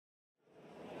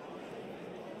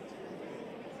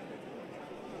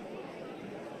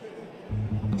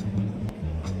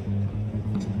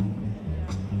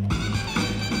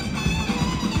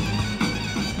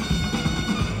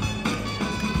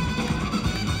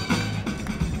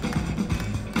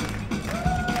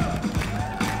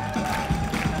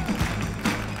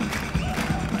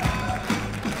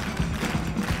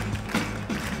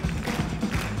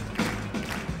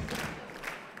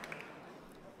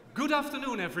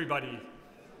afternoon, everybody.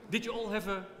 Did you all have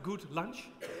a good lunch?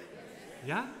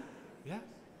 Yeah? Yeah?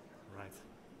 Right.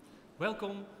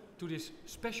 Welcome to this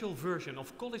special version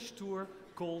of college tour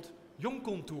called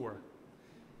Tour.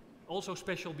 Also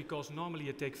special because normally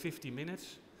it takes 50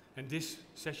 minutes and this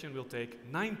session will take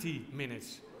 90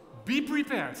 minutes. Be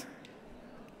prepared!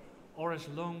 Or as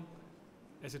long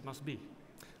as it must be.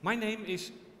 My name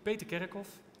is Peter Kerkhoff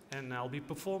and I'll be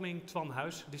performing Twan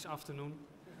Huis this afternoon.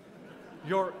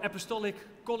 Your apostolic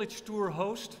college tour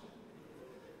host.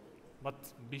 But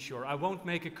be sure, I won't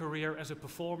make a career as a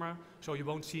performer, so you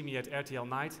won't see me at RTL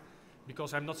Night,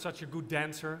 because I'm not such a good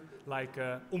dancer like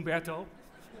Umberto.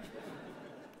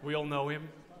 We all know him.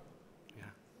 Yeah.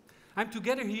 I'm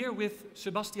together here with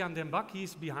Sebastian Den Bak,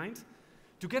 he's behind.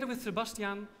 Together with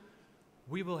Sebastian,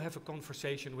 we will have a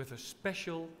conversation with a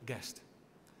special guest.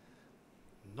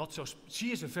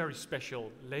 She is a very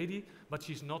special lady, but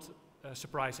she's not a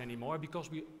surprise anymore, because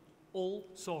we all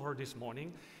saw her this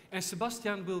morning. And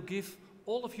Sebastian will give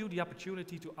all of you the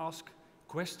opportunity to ask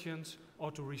questions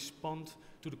or to respond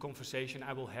to the conversation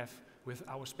I will have with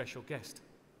our special guest.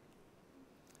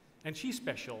 And she's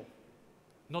special,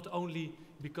 not only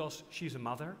because she's a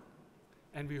mother,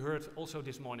 and we heard also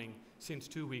this morning, since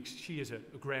 2 weeks, she is a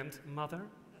grandmother.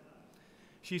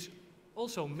 She's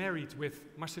also married with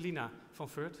Marcelina van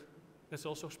Furt. That's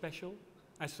also special.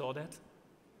 I saw that.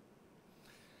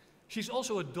 She's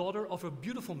also a daughter of a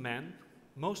beautiful man,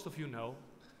 most of you know,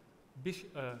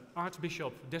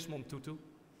 Archbishop Mpho Tutu.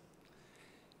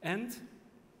 And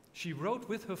she wrote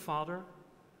with her father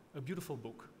a beautiful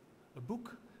book. A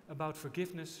book about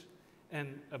forgiveness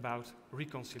and about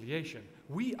reconciliation.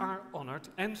 We are honored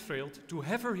and thrilled to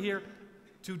have her here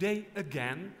today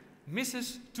again,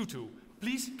 Mrs. Tutu.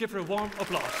 Please give her a warm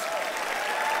applause.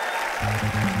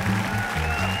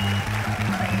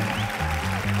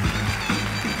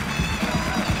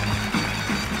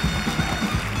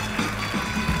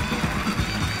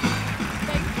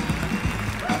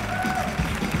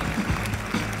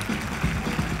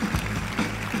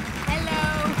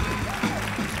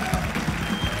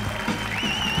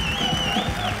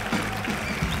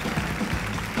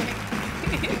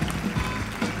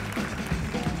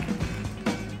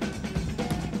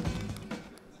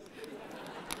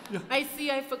 I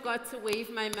see I forgot to wave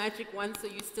my magic wand, so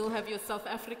you still have your South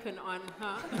African on,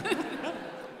 huh?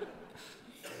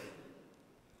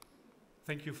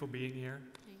 Thank you for being here.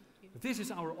 Thank you. This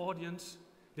is our audience.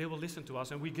 They will listen to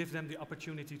us and we give them the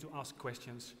opportunity to ask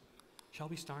questions. Shall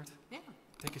we start? Yeah.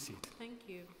 Take a seat. Thank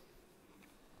you.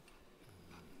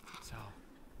 So,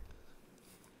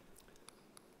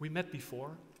 we met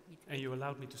before and you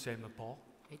allowed me to say Mpho.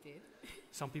 I did.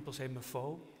 Some people say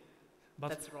Mpho. But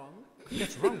that's wrong.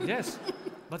 That's wrong, yes.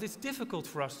 But it's difficult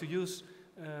for us to use,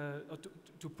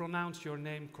 to pronounce your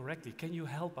name correctly. Can you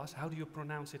help us? How do you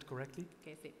pronounce it correctly?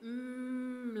 Okay, say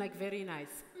like very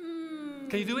nice.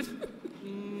 Can you do it?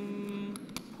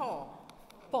 Mpho.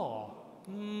 Mpho.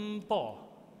 Mpho.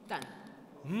 Done.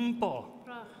 Mpho.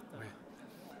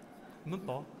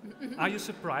 Mpho. Are you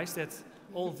surprised that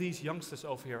all these youngsters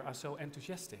over here are so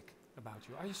enthusiastic about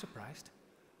you? Are you surprised?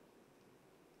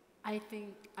 I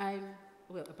think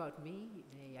about me,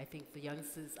 I think the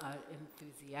youngsters are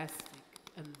enthusiastic,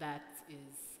 and that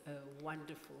is a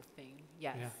wonderful thing,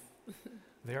 yes. Yeah.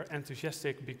 They're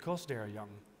enthusiastic because they're young.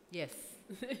 Yes.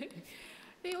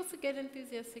 They also get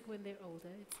enthusiastic when they're older,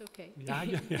 it's okay. Yeah,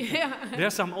 yeah, yeah. Yeah. There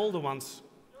are some older ones.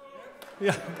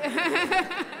 Yeah.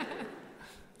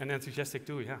 And enthusiastic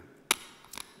too, yeah.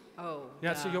 Oh,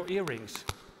 yeah. So your earrings.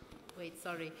 Wait,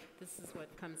 sorry, this is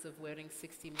what comes of wearing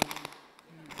 60 million.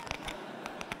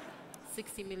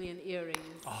 60 million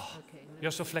earrings. Oh, okay,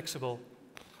 you're so flexible.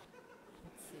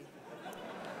 Let's see.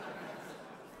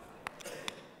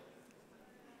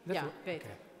 That's yeah, great.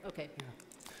 Okay. Okay. Yeah.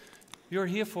 You're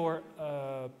here for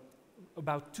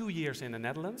about 2 years in the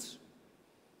Netherlands.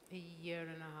 A year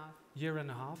and a half. Year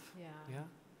and a half? Yeah.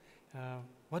 Yeah.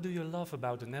 What do you love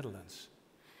about the Netherlands?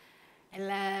 I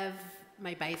love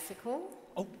my bicycle.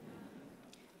 Oh.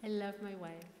 I love my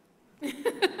wife.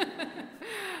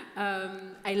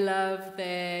 I love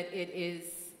that it is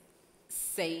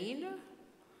sane.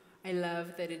 I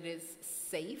love that it is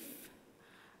safe.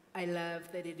 I love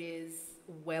that it is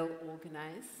well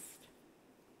organized.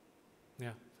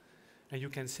 Yeah. And you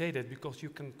can say that because you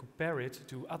can compare it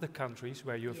to other countries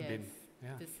where you've been.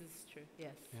 Yeah. This is true,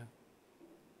 yes. Yeah.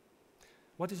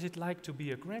 What is it like to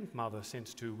be a grandmother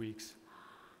since 2 weeks?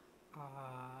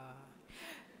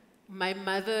 My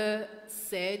mother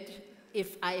said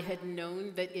if I had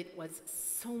known that it was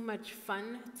so much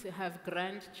fun to have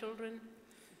grandchildren,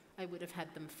 I would have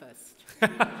had them first.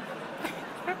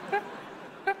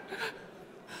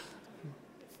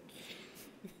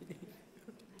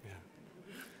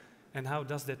 And how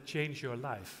does that change your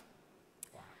life?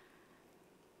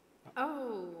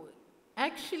 Oh,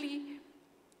 actually,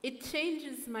 it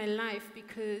changes my life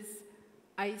because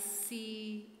I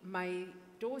see my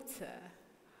daughter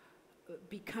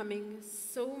becoming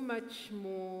so much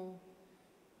more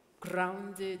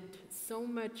grounded, so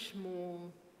much more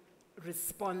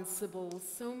responsible,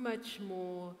 so much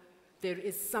more. There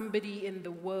is somebody in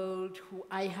the world who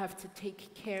I have to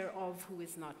take care of who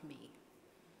is not me.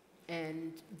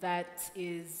 And that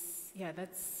is, yeah,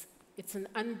 it's an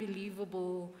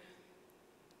unbelievable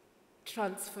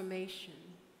transformation.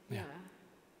 Yeah.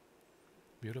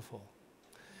 Beautiful.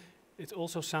 It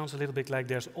also sounds a little bit like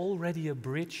there's already a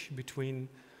bridge between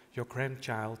your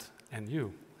grandchild and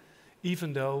you.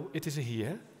 Even though it is a he,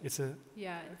 eh?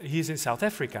 He's in South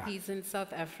Africa. He's in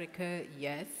South Africa,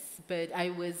 yes. But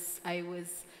I was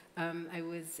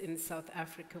in South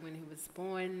Africa when he was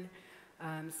born,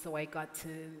 so I got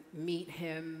to meet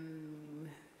him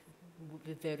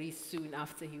very soon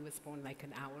after he was born, like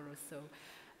an hour or so.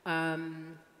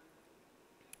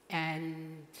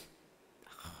 And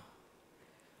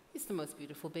he's the most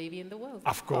beautiful baby in the world.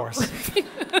 Of course.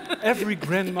 Every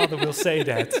grandmother will say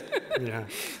that. Yeah.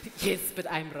 Yes, but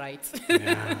I'm right.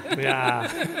 Yeah.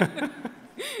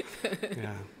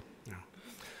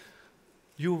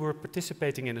 You were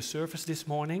participating in a service this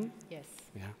morning. Yes.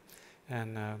 Yeah.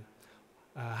 And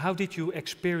how did you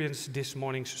experience this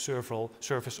morning's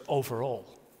service overall?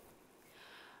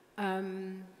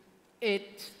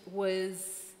 It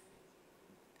was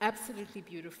absolutely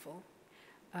beautiful.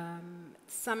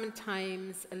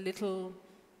 Sometimes a little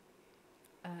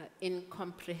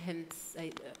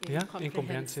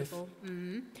incomprehensible.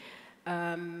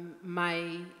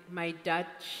 My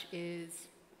Dutch is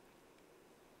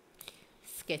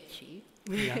sketchy.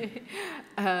 Yeah.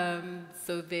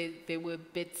 So there were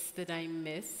bits that I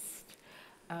missed,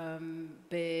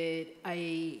 but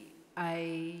I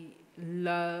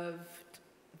loved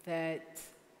that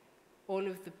all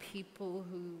of the people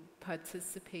who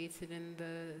participated in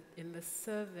the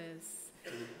service,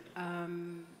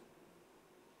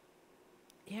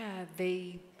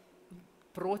 they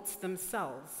brought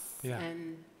themselves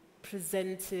and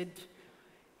presented,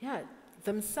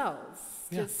 themselves.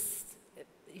 Yeah. Just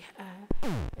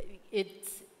it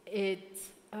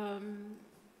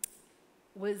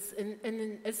was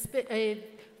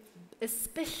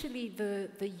especially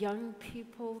the young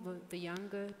people, the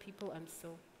younger people.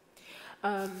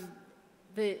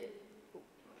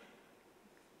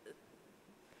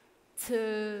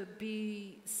 To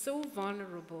be so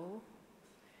vulnerable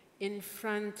in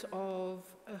front of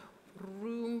a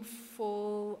room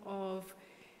full of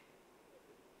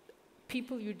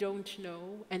people you don't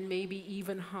know, and maybe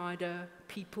even harder,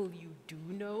 people you do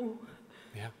know.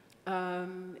 Yeah.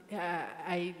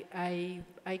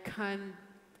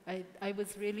 I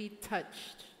was really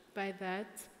touched by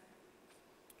that.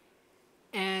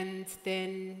 And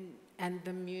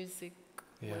the music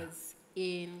was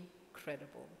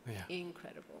incredible. Yeah.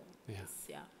 Incredible. Yeah. Dus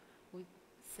ja, hoe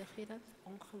zeg je dat?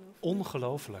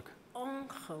 Ongelooflijk.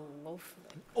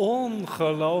 Ongelooflijk.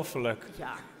 Ongelooflijk.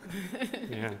 Ja.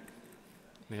 Yeah.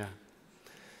 Yeah.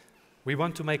 We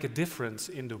want to make a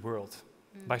difference in the world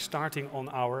by starting on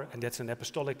our, and that's an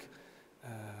apostolic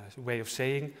way of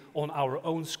saying, on our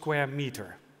own square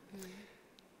meter.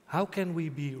 How can we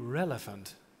be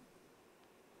relevant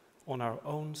on our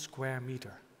own square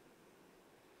meter?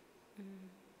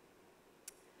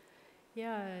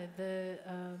 Yeah,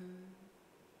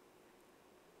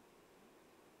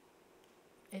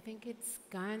 I think it's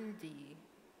Gandhi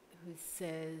who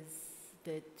says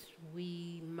that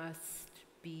we must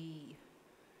be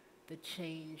the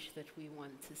change that we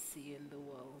want to see in the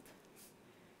world.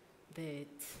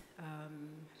 That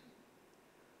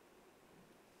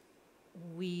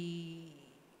we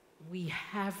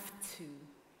have to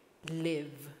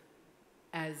live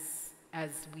as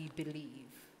we believe.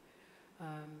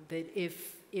 That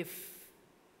if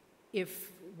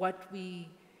what we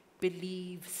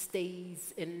believe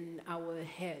stays in our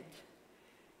head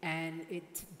and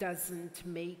it doesn't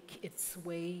make its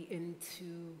way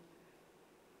into,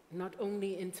 not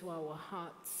only into our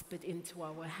hearts, but into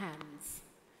our hands,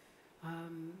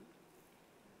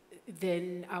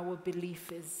 then our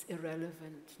belief is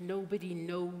irrelevant. Nobody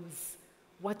knows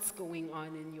what's going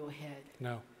on in your head.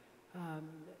 No.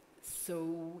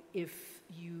 So if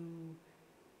you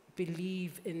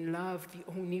believe in love, the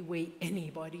only way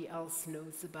anybody else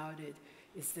knows about it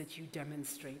is that you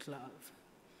demonstrate love.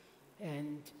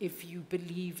 And if you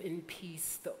believe in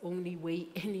peace, the only way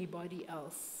anybody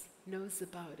else knows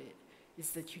about it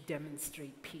is that you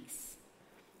demonstrate peace.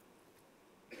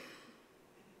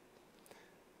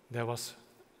 There was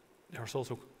there's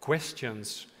also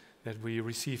questions that we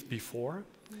received before.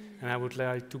 And I would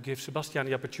like to give Sebastian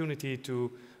the opportunity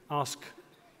to ask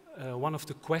one of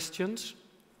the questions.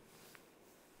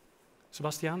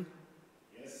 Sebastian?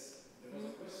 Yes, there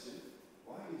was a question.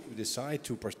 Why did you decide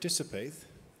to participate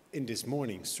in this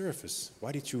morning service?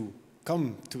 Why did you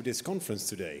come to this conference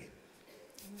today?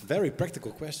 Very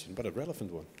practical question, but a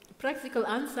relevant one. Practical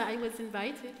answer, I was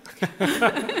invited.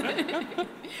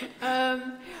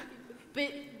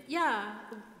 But yeah,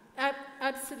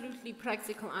 absolutely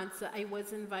practical answer, I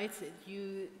was invited.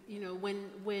 You know,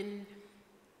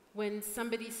 when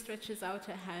somebody stretches out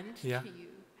a hand to you,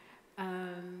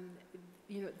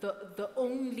 you know, the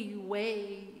only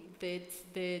way that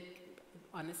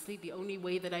honestly, the only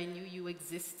way that I knew you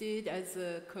existed as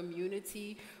a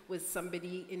community was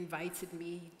somebody invited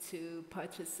me to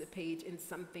participate in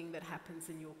something that happens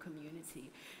in your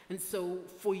community. And so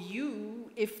for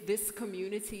you, if this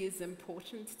community is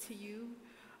important to you,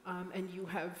 and you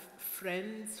have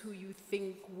friends who you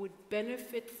think would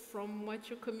benefit from what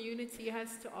your community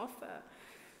has to offer,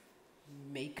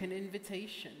 make an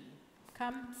invitation.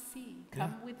 Come see,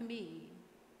 come with me.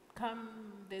 Come,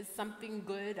 there's something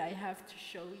good I have to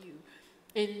show you.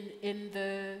 In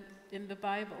the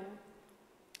Bible,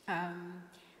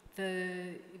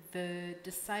 the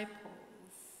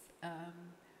disciples,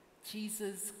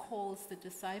 Jesus calls the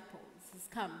disciples, says,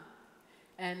 come.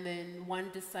 And then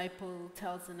one disciple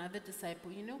tells another disciple,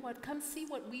 you know what, come see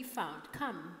what we found,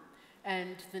 come.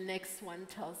 And the next one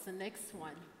tells the next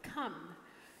one, come.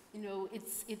 You know,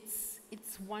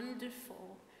 it's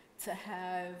wonderful to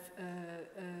have a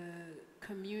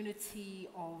community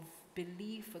of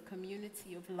belief, a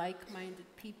community of like-minded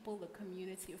people, a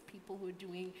community of people who are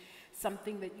doing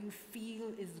something that you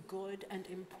feel is good and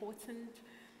important.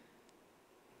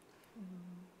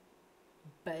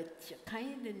 But you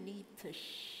kind of need to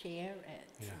share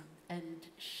it and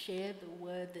share the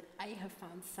word that I have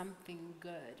found something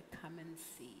good. Come and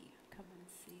see. Come and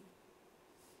see.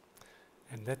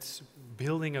 And that's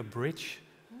building a bridge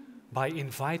by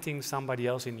inviting somebody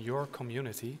else in your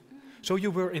community. So you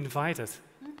were invited.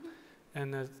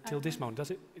 And till this moment,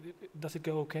 does it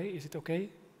go okay? Is it okay?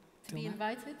 To be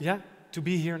invited? Yeah, to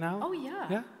be here now? Oh yeah.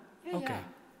 Yeah? Yeah, okay. yeah.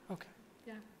 Okay.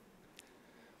 Yeah.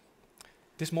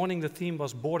 This morning the theme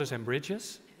was borders and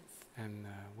bridges. Yes. And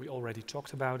we already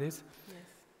talked about it. Yes.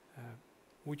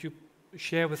 Would you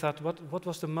share with us what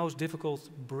was the most difficult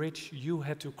bridge you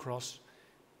had to cross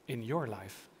in your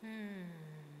life?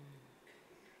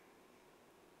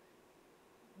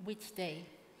 Which day?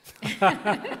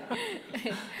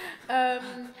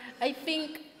 I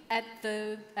think at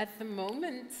the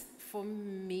moment for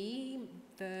me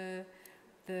the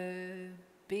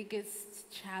biggest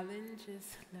challenge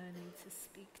is learning to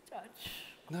speak Dutch.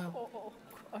 No. Oh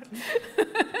God.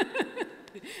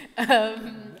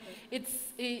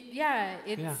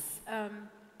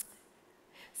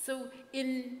 So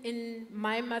in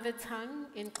my mother tongue,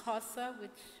 in Xhosa,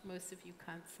 which most of you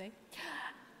can't say,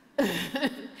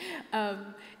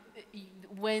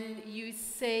 when you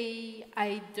say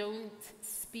I don't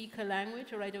speak a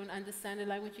language or I don't understand a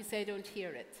language, you say I don't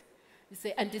hear it. You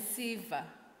say andisiva,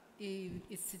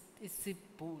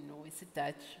 isiBhunu, is it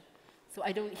Dutch? So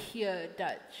I don't hear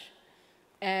Dutch.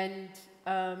 And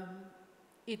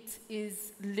it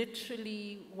is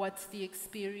literally what the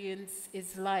experience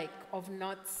is like of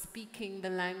not speaking the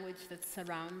language that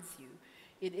surrounds you.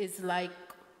 It is like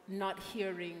not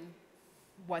hearing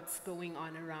what's going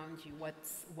on around you,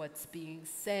 what's being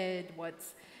said,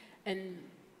 and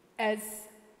as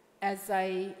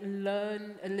I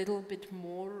learn a little bit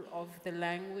more of the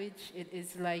language, it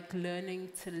is like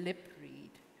learning to lip read.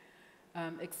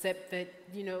 Except that,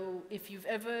 you know, if you've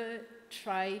ever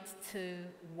tried to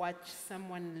watch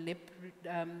someone if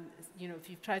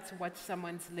you've tried to watch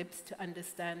someone's lips to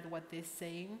understand what they're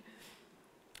saying,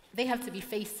 they have to be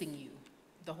facing you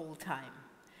the whole time.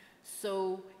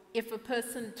 So if a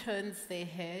person turns their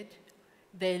head,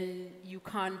 then you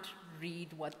can't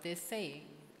read what they're saying.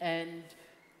 And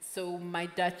so my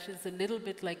Dutch is a little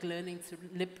bit like learning to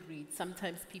lip read.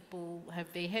 Sometimes people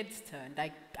have their heads turned.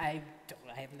 I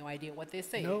have no idea what they're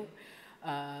saying. No.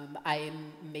 I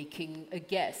am making a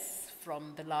guess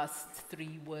from the last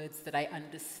 3 words that I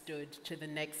understood to the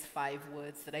next 5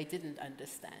 words that I didn't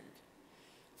understand.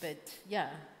 But yeah.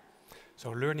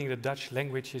 So learning the Dutch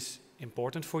language is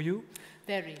important for you?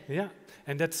 Very. Yeah,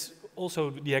 and that's also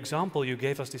the example you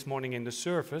gave us this morning in the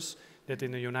service, that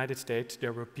in the United States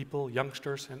there were people,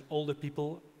 youngsters and older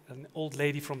people, an old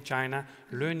lady from China,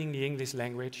 learning the English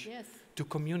language to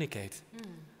communicate,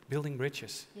 building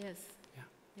bridges. Yes. Yeah.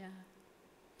 Yeah.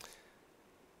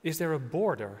 Is there a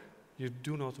border you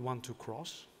do not want to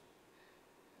cross?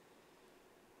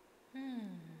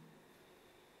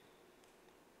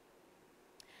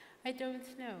 I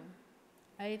don't know.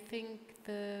 I think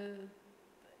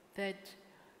that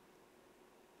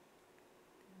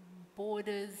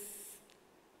borders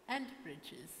and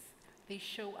bridges, they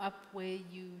show up where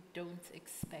you don't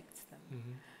expect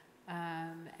them.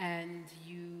 And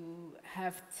you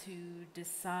have to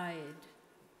decide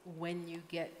when you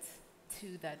get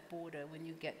to that border, when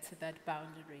you get to that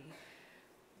boundary,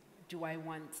 do I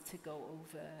want to go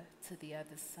over to the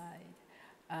other side?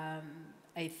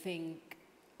 I think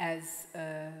as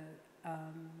a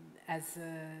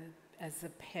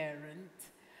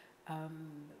parent,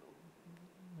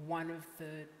 one of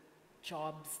the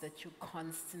jobs that you're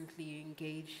constantly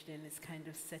engaged in is kind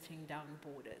of setting down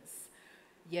borders.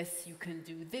 Yes, you can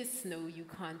do this, no, you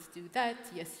can't do that.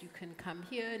 Yes, you can come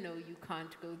here, no, you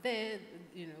can't go there,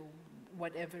 you know,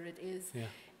 whatever it is. Yeah.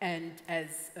 And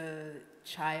as a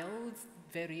child,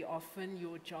 very often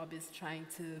your job is trying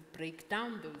to break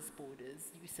down those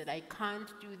borders. You said, I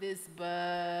can't do this,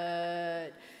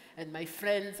 but, and my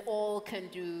friends all can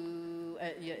do,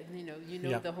 yeah, you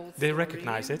know the whole story. They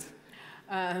recognize it.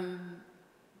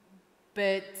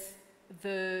 But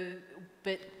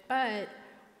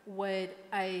what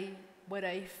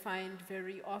I find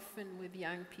very often with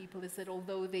young people is that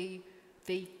although they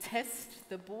test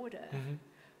the border,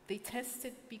 they test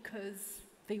it because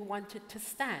they want it to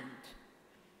stand.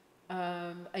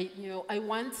 I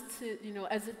want to,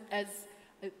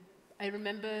 I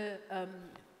remember,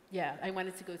 I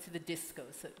wanted to go to the disco.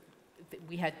 So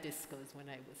we had discos when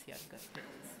I was younger.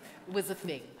 It was a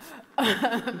thing.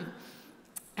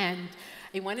 And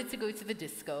I wanted to go to the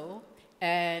disco,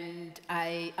 and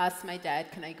I asked my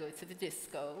dad, can I go to the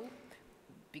disco?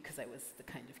 Because I was the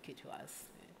kind of kid who asked.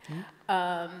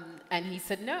 And he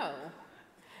said no.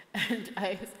 And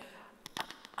I was,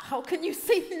 how can you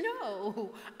say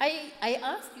no? I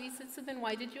asked you. He said, so then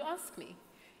why did you ask me?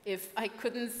 If I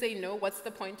couldn't say no, what's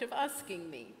the point of asking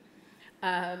me?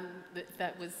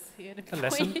 That was a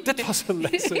lesson. That was a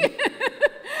lesson.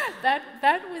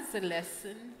 that was a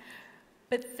lesson.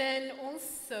 But then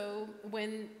also,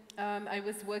 when I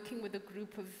was working with a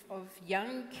group of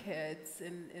young kids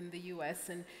in the US,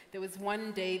 and there was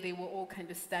one day they were all kind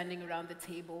of standing around the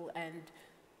table, and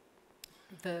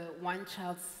the one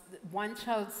child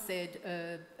said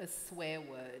a swear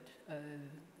word.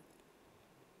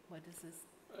 What is this?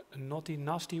 A naughty,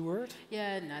 nasty word?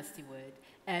 Yeah, a nasty word.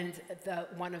 And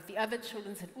one of the other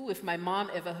children said, ooh, if my mom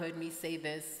ever heard me say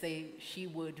this, she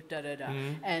would, da-da-da.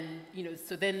 And,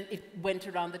 so then it went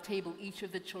around the table. Each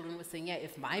of the children was saying, yeah,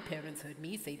 if my parents heard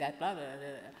me say that, blah, blah, blah,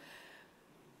 blah.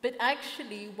 But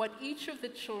actually, what each of the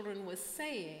children was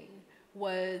saying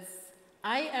was,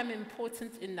 I am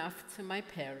important enough to my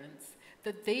parents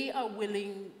that they are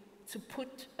willing to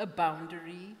put a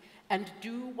boundary and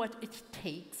do what it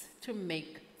takes to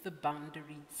make the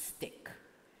boundary stick.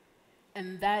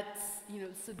 And that's,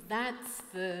 so that's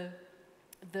the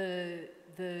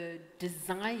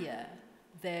desire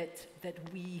that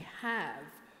we have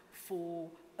for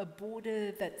a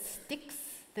border that sticks,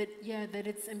 that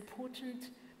it's important,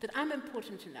 that I'm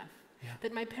important enough,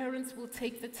 that my parents will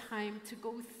take the time to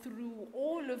go through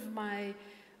all of my,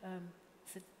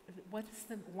 what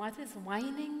is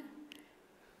whining?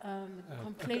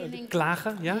 Complaining.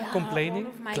 Klagen, complaining.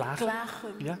 All of my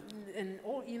klagen. And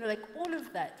all, all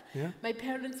of that. Yeah. My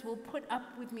parents will put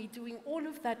up with me doing all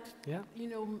of that,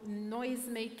 noise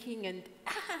making and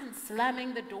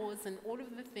slamming the doors and all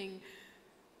of the thing.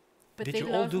 But did they you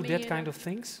all love do me that kind of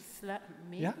things?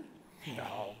 Me? Yeah?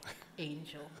 No.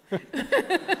 Angel.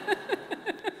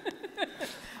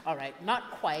 All right,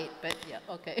 not quite, but yeah,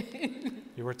 okay.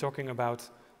 You were talking about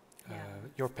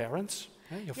your parents,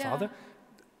 your father.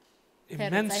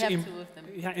 Parents, I have two of them.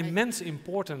 Yeah, immense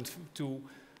important to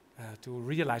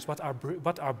realize what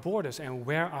are borders and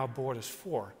where are borders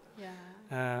for.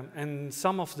 Yeah. And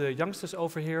some of the youngsters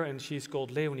over here, and she's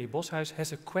called Leonie Boshuis,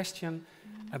 has a question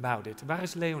about it. Waar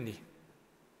is Leonie?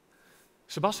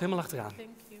 Sebas, helemaal achteraan.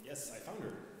 Thank you. Yes, I found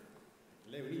her.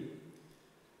 Leonie.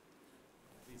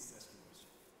 Please ask the question.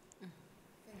 Thank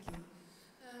you.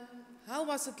 How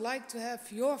was it like to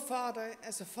have your father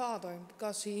as a father?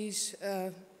 Because he's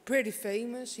pretty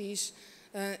famous. He's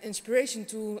inspiration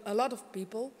to a lot of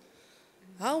people.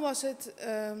 How was it?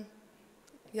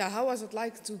 How was it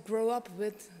like to grow up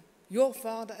with your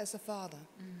father as a father?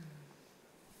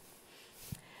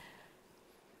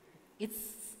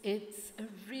 It's a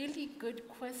really good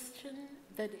question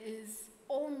that is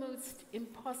almost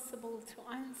impossible to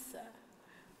answer.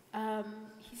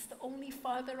 He's the only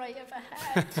father I ever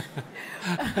had.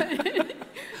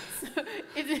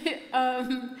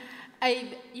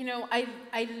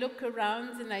 I look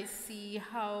around and I see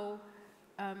how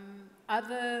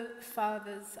other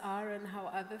fathers are and how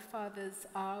other fathers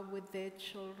are with their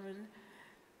children.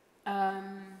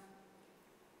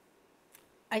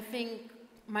 I think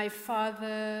my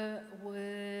father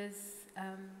was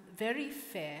very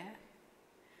fair,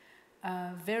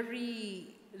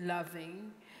 very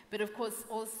loving, but of course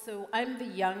also I'm the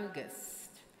youngest.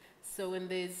 So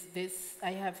and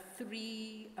I have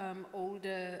three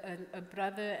older, a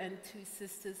brother and two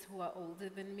sisters who are older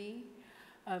than me.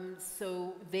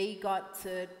 So they got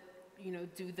to,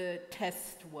 do the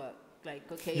test work.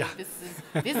 Like, okay, Yeah.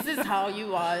 this is how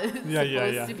you are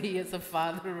Yeah. to be as a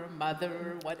father or a mother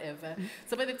or whatever.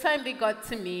 So by the time they got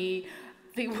to me,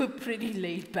 they were pretty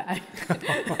laid back.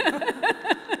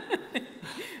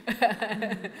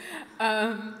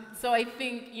 So I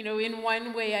think, in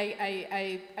one way,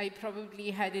 I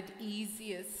probably had it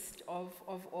easiest of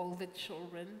all the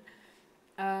children.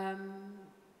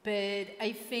 But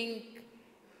I think,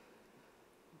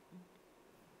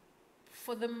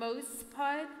 for the most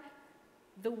part,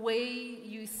 the way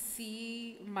you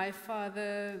see my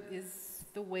father is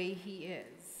the way he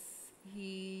is.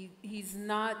 He's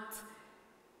not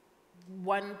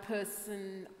one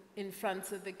person in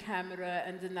front of the camera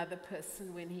and another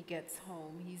person when he gets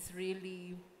home. He's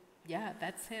really,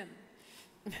 that's him.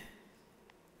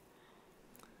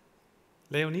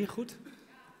 Leonie, goed?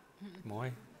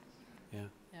 Mooi. Yeah.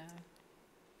 Yeah.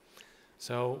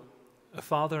 So, a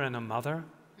father and a mother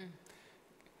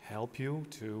help you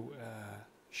to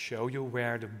show you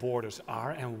where the borders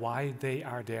are and why they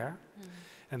are there.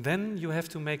 And then you have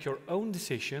to make your own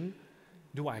decision.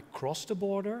 Do I cross the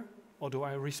border or do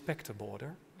I respect the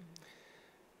border?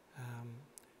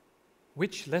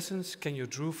 Which lessons can you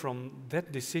draw from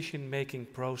that decision-making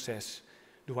process?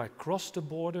 Do I cross the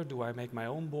border? Do I make my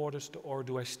own borders? Or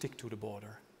do I stick to the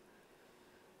border?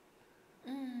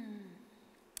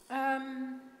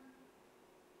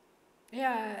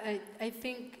 I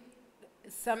think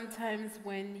sometimes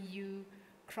when you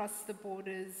cross the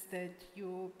borders that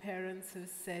your parents have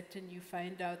set and you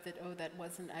find out that, oh, that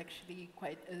wasn't actually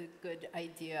quite a good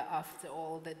idea after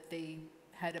all, that they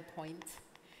had a point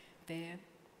there.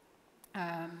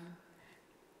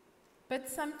 But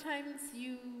sometimes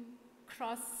you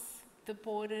cross the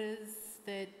borders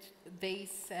that they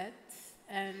set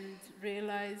and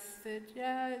realize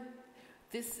that,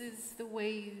 this is the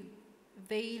way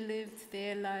they lived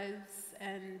their lives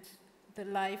and the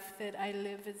life that I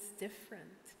live is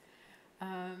different.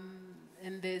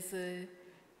 And there's a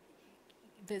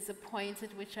point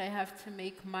at which I have to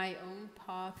make my own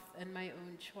path and my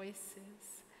own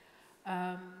choices.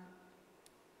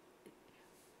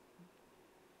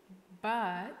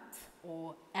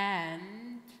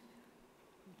 And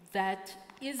that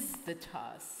is the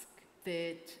task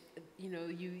that,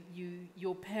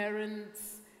 your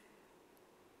parents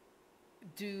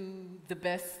do the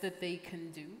best that they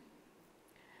can do.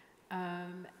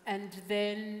 And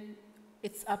then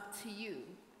it's up to you.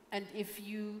 And if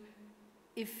you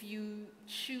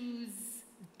choose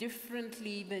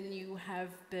differently than you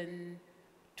have been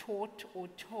taught or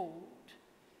told,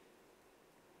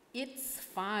 it's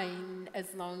fine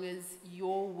as long as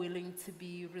you're willing to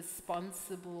be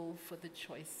responsible for the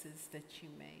choices that you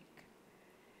make.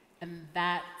 And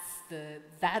that's the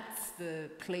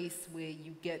place where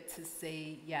you get to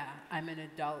say, I'm an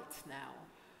adult now.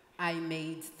 I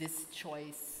made this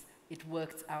choice. It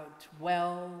worked out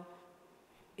well.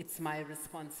 It's my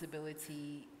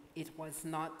responsibility. It was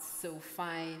not so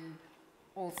fine.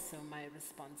 Also my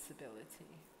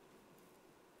responsibility.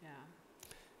 Yeah.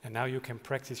 And now you can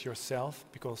practice yourself,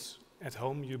 because at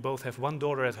home, you both have one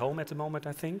daughter at home at the moment,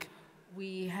 I think.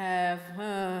 We have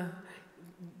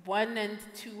 1 and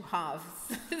 2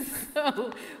 halves.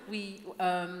 So we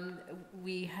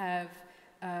have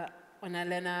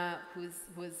Annalena, who's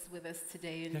with us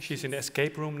today. And she's in the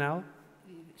escape room now.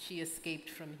 She escaped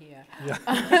from here. Yeah.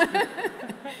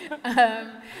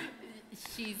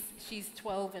 She's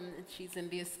 12 and she's in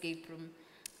the escape room.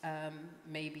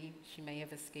 Maybe she may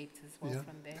have escaped as well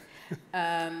from there.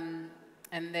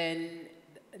 And then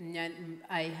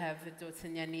I have a daughter,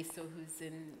 Nyaniso, who's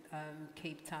in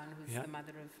Cape Town, who's the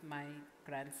mother of my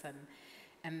grandson.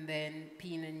 And then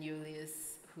Pien and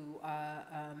Julius, who are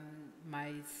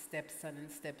my stepson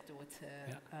and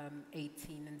stepdaughter,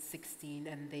 18 and 16,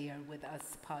 and they are with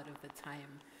us part of the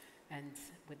time, and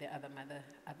with the other mother,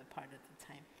 other part of the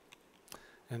time.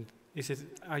 And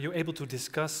are you able to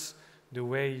discuss the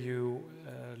way you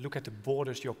look at the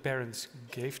borders your parents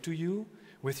gave to you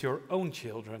with your own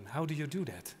children? How do you do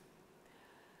that?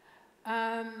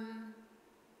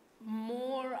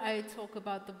 More, I talk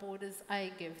about the borders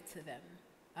I give to them.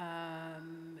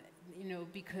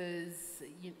 Because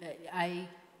I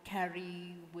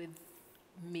carry with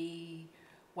me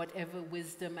whatever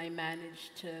wisdom I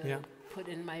managed to put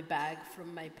in my bag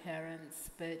from my parents,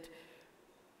 but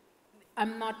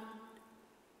I'm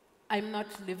not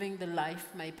living the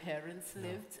life my parents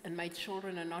lived, and my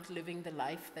children are not living the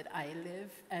life that I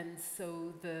live, and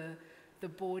so the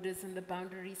borders and the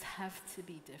boundaries have to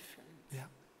be different. Yeah.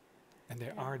 And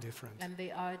they are different. And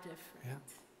they are different.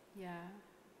 Yeah.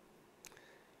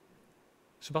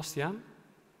 Sebastiaan,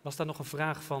 was daar nog een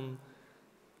vraag van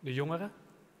de jongeren?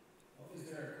 Is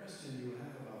there a question you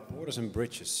have about borders and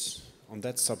bridges on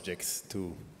that subject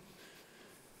to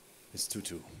Ms.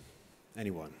 Tutu?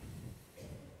 Anyone?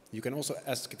 You can also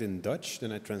ask it in Dutch,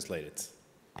 then I translate it.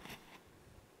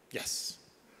 Yes.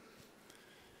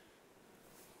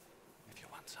 If you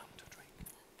want some to drink.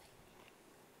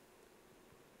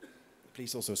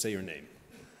 Please also say your name.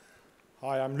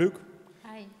 Hi, I'm Luke.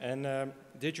 Hi. And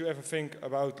did you ever think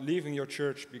about leaving your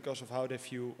church because of how they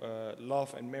view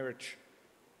love and marriage?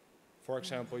 For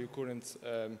example, you couldn't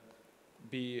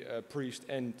be a priest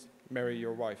and marry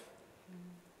your wife.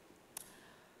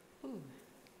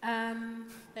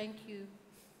 Thank you,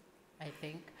 I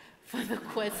think, for the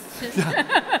question.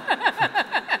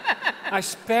 I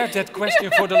spared that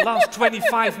question for the last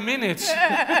 25 minutes.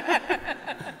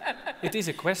 It is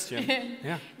a question.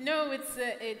 Yeah. No, it's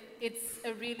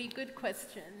a really good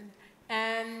question.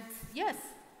 And yes,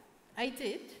 I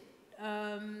did.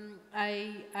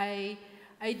 I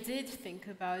did think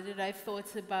about it. I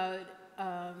thought about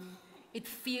it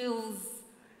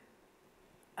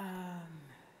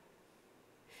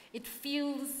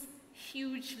feels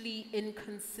hugely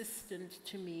inconsistent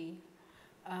to me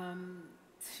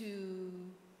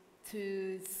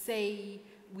to say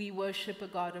we worship a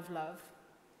God of love,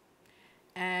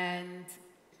 and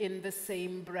in the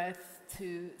same breath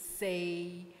to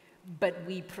say, but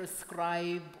we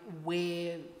prescribe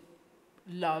where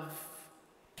love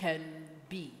can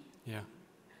be. Yeah.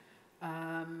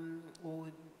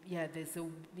 There's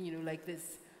like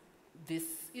this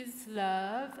is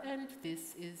love and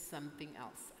this is something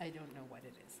else. I don't know what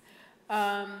it is.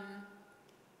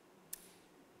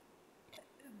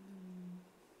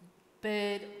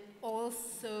 But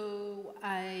also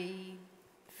I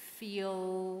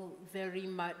feel very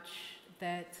much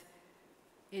that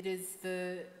it is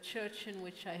the church in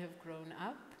which I have grown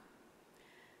up.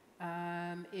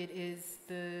 It is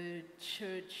the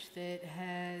church that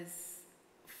has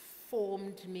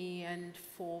formed me and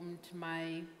formed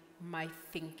my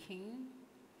thinking.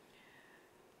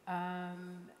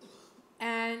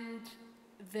 And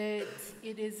that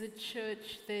it is a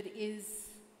church that is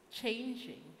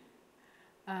changing.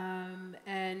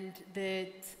 And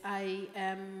that I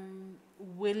am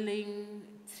willing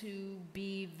to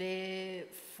be there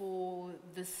for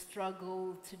the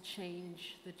struggle to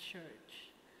change the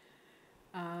church.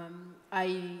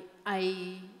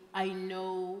 I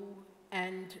know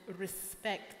and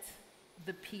respect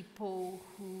the people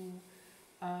who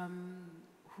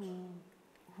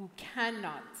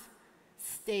cannot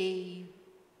stay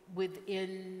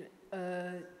within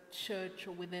a church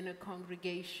or within a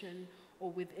congregation or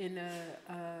within a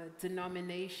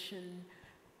denomination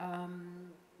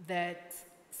that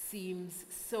seems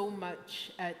so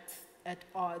much at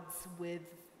odds with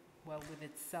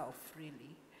itself,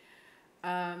 really.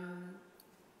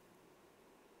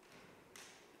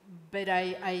 But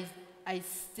I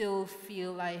still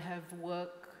feel I have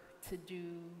work to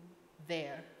do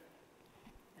there.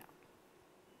 Yeah.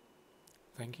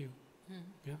 Thank you.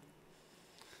 Yeah.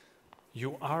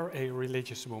 You are a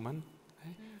religious woman.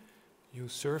 Eh? You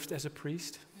served as a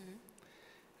priest.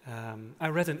 I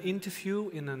read an interview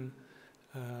in a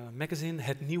magazine,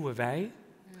 Het Nieuwe Wij,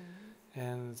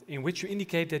 and in which you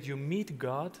indicate that you meet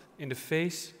God in the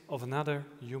face of another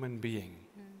human being.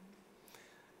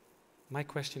 My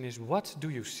question is, what do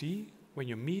you see when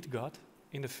you meet God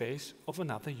in the face of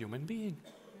another human being?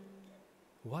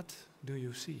 What do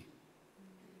you see?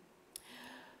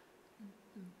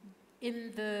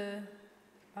 In the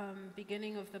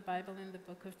beginning of the Bible, in the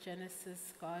book of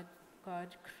Genesis, God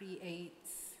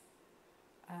creates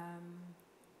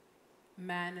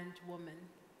man and woman,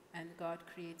 and God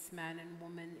creates man and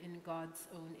woman in God's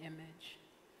own image.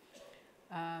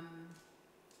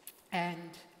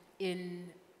 And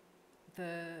in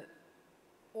the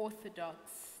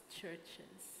Orthodox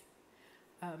churches,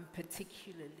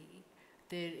 particularly,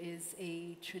 there is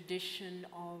a tradition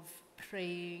of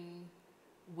praying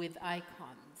with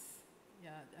icons.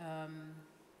 Yeah,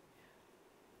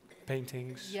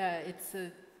 Paintings. yeah,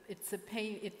 it's a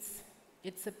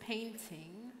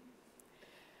painting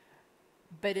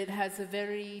but it has a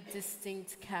very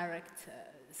distinct character.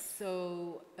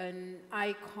 So an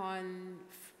icon,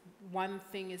 one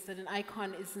thing is that an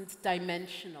icon isn't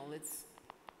dimensional.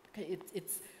 It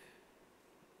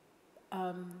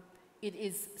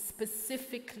is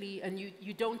specifically, and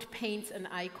you don't paint an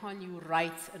icon, you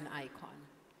write an icon.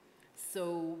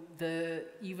 So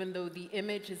even though the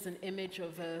image is an image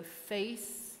of a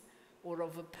face or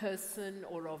of a person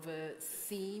or of a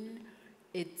scene,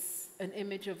 it's an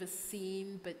image of a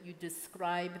scene, but you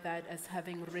describe that as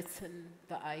having written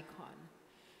the icon.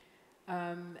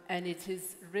 And it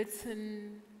is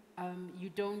written,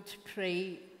 you don't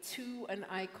pray to an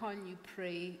icon, you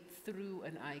pray through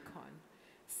an icon.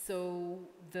 So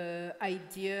the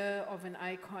idea of an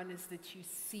icon is that you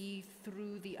see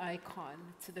through the icon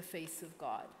to the face of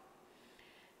God.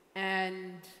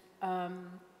 And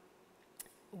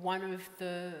one of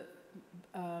the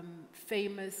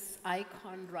famous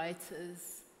icon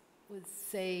writers would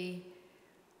say,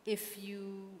 if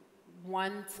you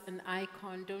want an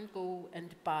icon, don't go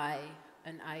and buy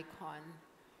an icon.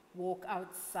 Walk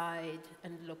outside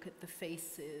and look at the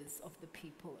faces of the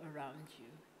people around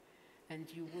you. And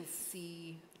you will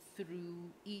see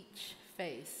through each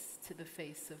face to the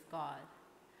face of God.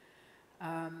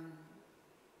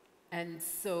 And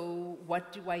so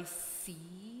what do I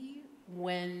see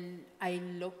when I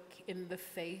look in the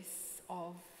face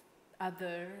of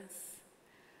others?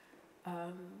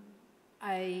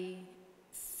 I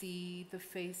see the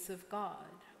face of God,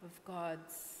 of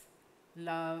God's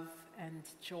love and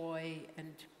joy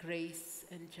and grace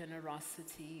and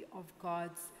generosity, of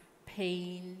God's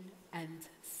pain and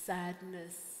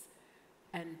sadness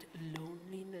and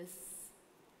loneliness.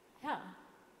 Yeah.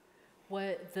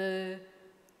 Where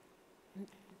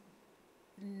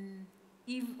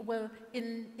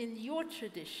in your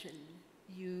tradition,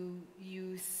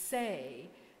 you say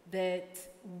that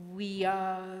we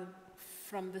are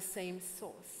from the same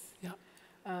source. Yeah.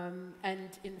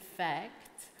 And in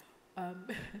fact,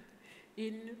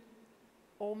 in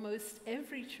almost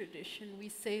every tradition, we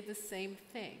say the same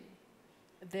thing,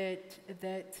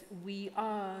 that we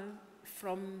are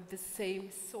from the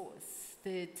same source,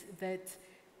 that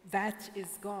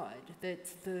is God, that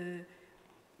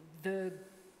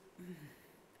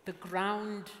the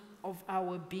ground of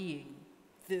our being,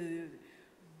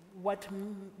 what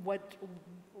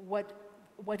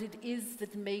it is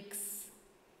that makes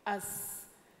us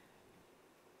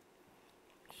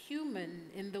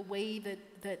human in the way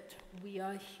that we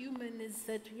are human is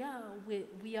that,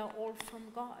 we are all from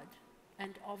God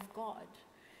and of God.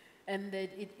 And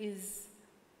that it is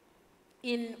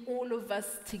in all of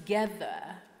us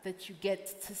together that you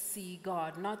get to see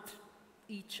God, not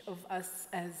each of us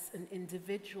as an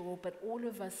individual, but all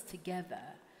of us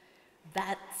together.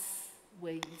 That's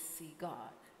where you see God.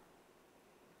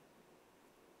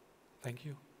 Thank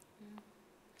you.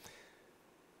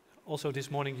 Also this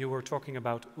morning you were talking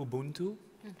about Ubuntu.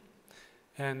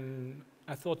 And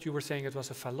I thought you were saying it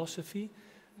was a philosophy.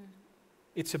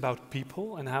 It's about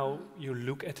people and how you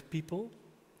look at people.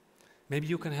 Maybe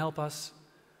you can help us.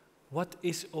 What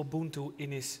is Ubuntu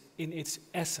in its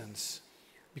essence?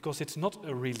 Because it's not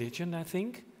a religion, I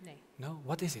think. No,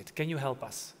 what is it? Can you help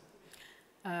us?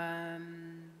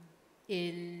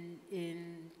 In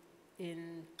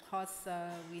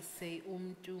Xhosa, we say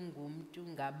umntu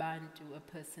ngumntu ngabantu. A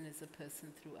person is a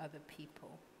person through other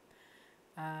people.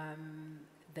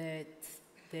 That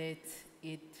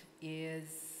it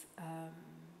is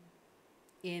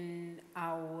in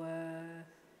our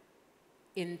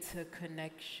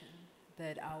interconnection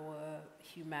that our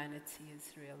humanity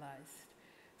is realized.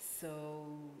 So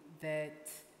that,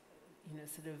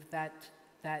 sort of that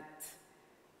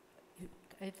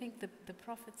I think the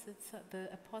prophet said, the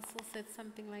apostle said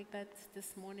something like that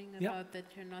this morning about that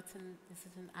you're not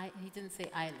he didn't say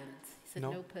island. He said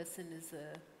no person is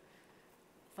a,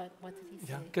 what did he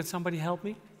say? Can somebody help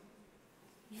me?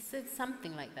 He said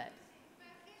something like that.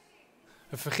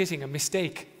 A vergissing, a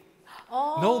mistake.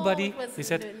 Oh, Nobody, he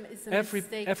said,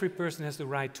 mistake. every person has the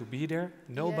right to be there.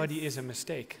 Nobody is a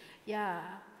mistake. Yeah,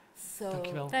 so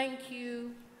Dankjewel. Thank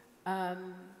you.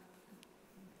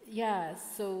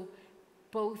 So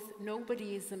both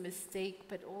nobody is a mistake,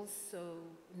 but also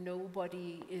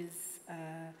nobody is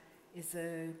a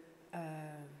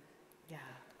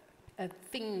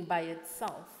thing by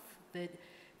itself. That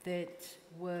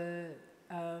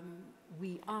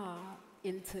we are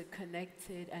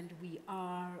interconnected and we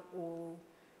are all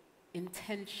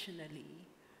intentionally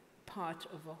part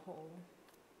of a whole.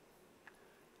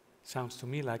 Sounds to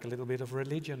me like a little bit of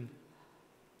religion.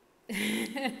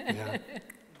 Yeah.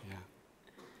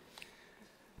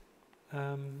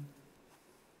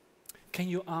 Can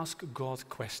you ask God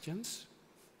questions?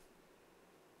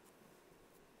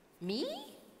 Me?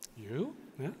 You?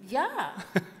 Yeah. Yeah.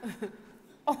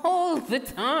 All the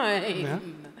time. Yeah.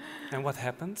 And what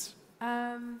happens?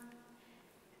 And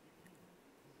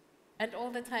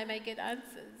all the time I get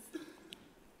answers.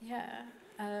 Yeah.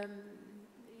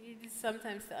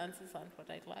 Sometimes the answers aren't what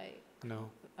I'd like. No.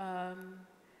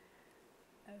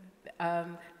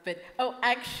 But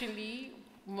actually,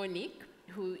 Monique,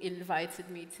 who invited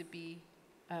me to be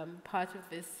part of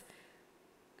this,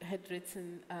 had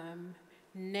written,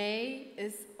 nee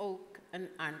is ook een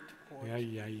antwoord. Yeah.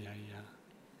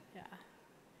 Yeah.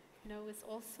 No is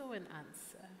also an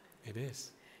answer. It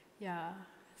is. Yeah.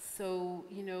 So,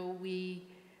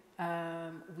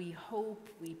 we hope,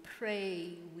 we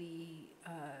pray, we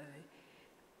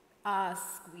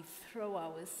ask, we throw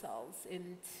ourselves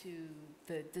into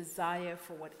the desire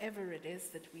for whatever it is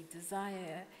that we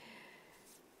desire.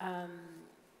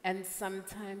 And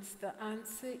sometimes the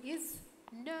answer is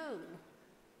no.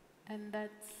 And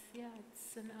that's,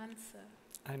 it's an answer.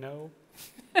 I know.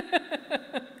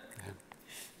 Yeah.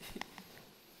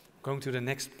 Going to the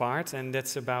next part, and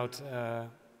that's about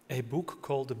a book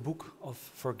called The Book of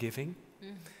Forgiving.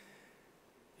 Mm.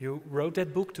 You wrote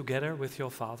that book together with your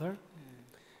father.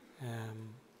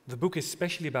 The book is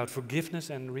especially about forgiveness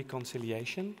and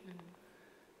reconciliation.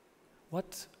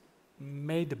 What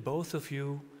made the both of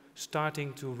you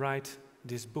starting to write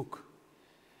this book?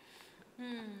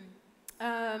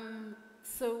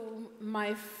 So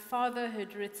my father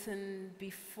had written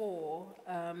before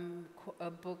a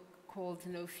book called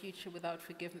No Future Without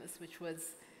Forgiveness, which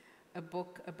was a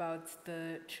book about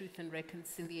the Truth and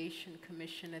Reconciliation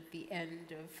Commission at the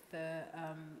end of the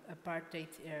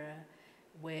apartheid era,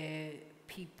 where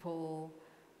people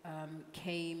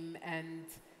came and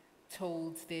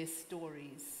told their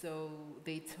stories. So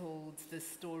they told the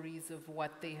stories of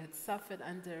what they had suffered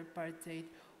under apartheid,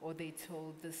 or they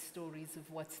told the stories of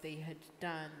what they had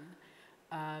done.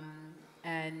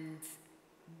 And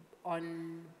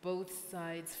on both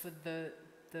sides, for the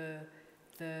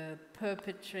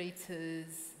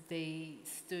perpetrators, they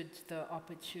stood the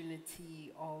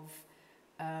opportunity of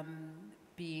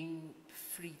being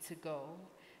free to go.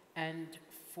 And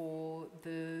for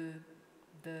the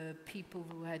people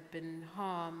who had been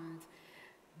harmed,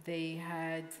 they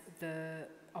had the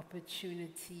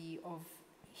opportunity of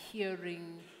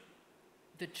hearing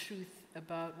the truth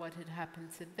about what had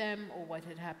happened to them or what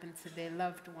had happened to their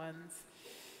loved ones.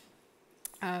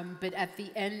 But at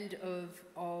the end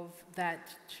of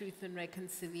that Truth and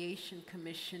Reconciliation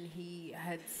Commission, he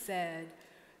had said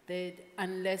that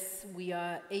unless we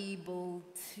are able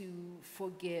to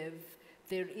forgive,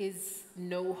 there is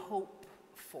no hope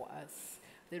for us.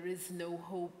 There is no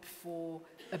hope for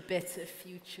a better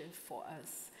future for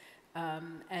us.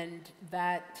 And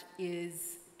that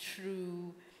is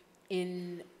true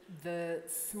in the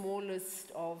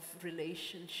smallest of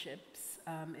relationships,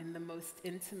 in the most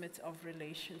intimate of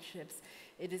relationships.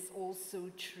 It is also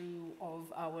true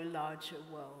of our larger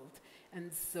world.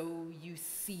 And so you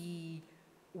see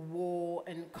war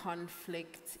and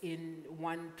conflict in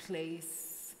one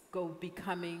place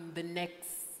becoming the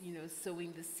next,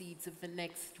 sowing the seeds of the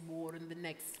next war and the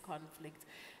next conflict,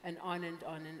 and on and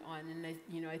on and on.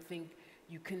 And I think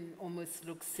you can almost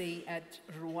look, say, at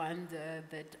Rwanda,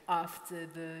 that after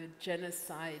the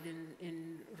genocide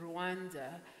in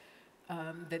Rwanda,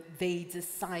 that they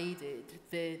decided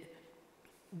that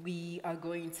we are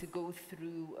going to go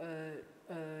through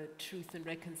a truth and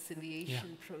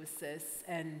reconciliation process,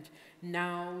 and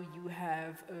now you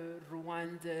have a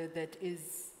Rwanda that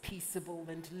is peaceable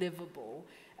and livable,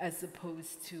 as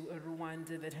opposed to a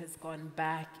Rwanda that has gone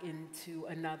back into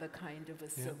another kind of a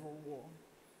civil war.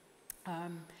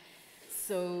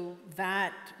 So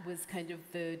that was kind of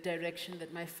the direction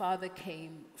that my father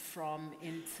came from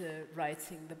into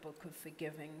writing the Book of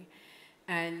Forgiving.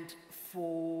 And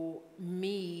for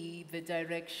me, the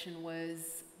direction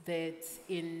was that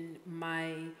in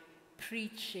my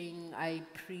preaching, I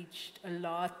preached a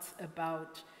lot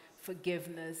about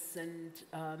forgiveness and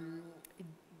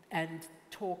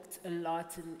talked a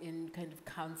lot in kind of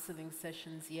counseling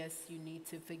sessions. Yes, you need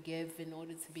to forgive in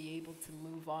order to be able to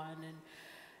move on.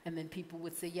 And then people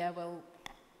would say, yeah, well,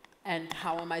 and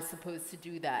how am I supposed to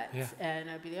do that? Yeah. And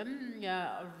I'd be like,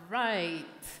 yeah, right.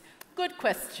 Good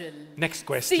question. Next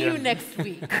question. See you next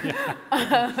week.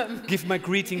 Give my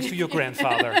greetings to your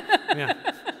grandfather. Yeah.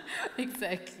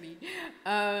 Exactly.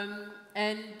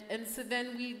 And so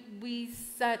then we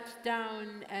sat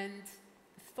down and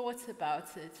thought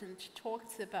about it and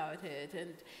talked about it,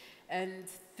 and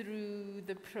through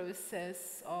the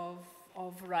process of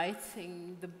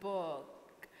writing the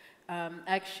book,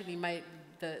 actually,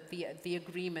 the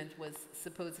agreement was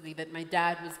supposedly that my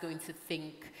dad was going to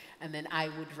think and then I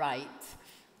would write.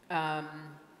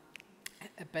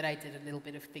 But I did a little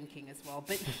bit of thinking as well.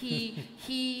 But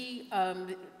he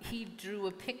drew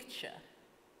a picture,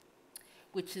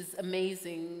 which is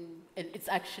amazing. And it's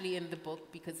actually in the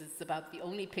book because it's about the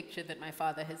only picture that my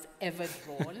father has ever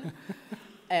drawn.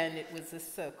 And it was a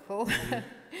circle.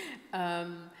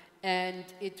 And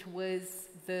it was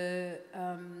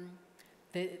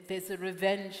there's a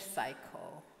revenge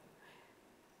cycle.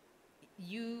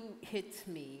 You hit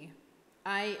me,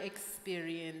 I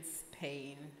experience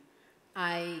pain.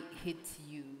 I hit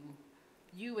you,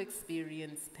 you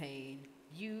experience pain,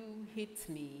 you hit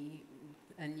me,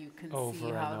 and you can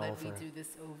see how that we do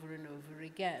this over and over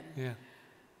again. Yeah.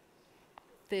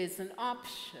 There's an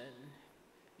option.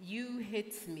 You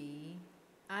hit me,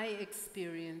 I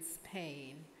experience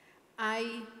pain.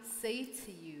 I say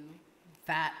to you,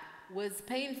 that was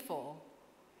painful.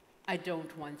 I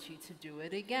don't want you to do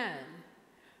it again,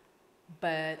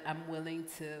 but I'm willing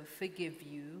to forgive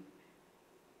you,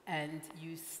 and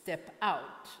you step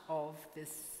out of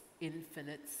this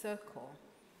infinite circle.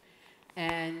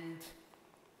 And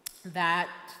that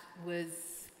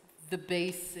was the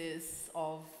basis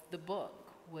of the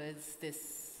book, was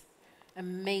this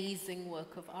amazing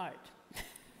work of art.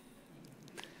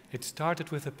 It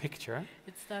started with a picture.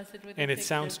 It started with a and picture. It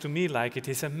sounds to me like it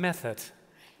is a method.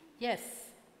 Yes.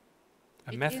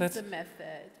 A it method is a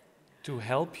method to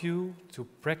help you to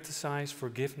practice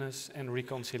forgiveness and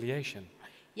reconciliation.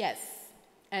 Yes.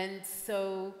 And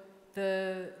so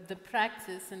the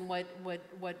practice, and what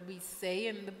we say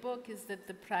in the book, is that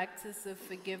the practice of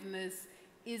forgiveness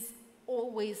is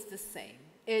always the same.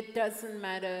 It doesn't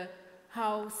matter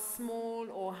how small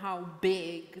or how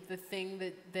big the thing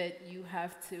that you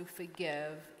have to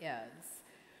forgive is.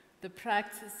 The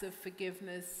practice of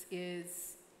forgiveness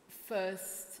is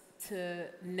first to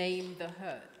name the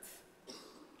hurt.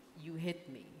 You hit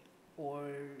me,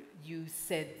 or you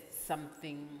said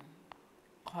something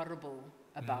horrible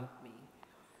about me.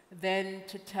 Then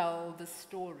to tell the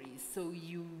story. So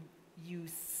you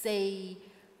say,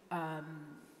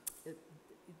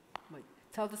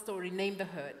 tell the story, name the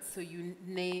hurt. So you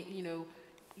name,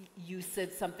 you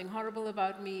said something horrible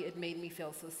about me, it made me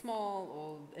feel so small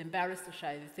or embarrassed or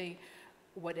shy,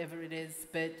 whatever it is,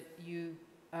 but you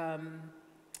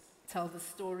tell the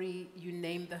story, you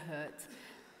name the hurt,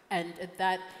 and at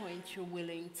that point you're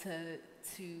willing to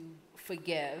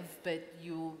forgive, but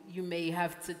you may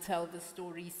have to tell the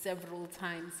story several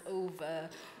times over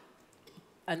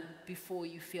and before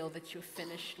you feel that you're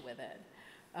finished with it.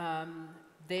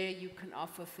 There you can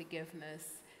offer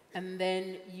forgiveness, and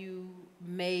then you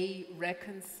may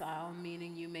reconcile,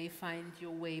 meaning you may find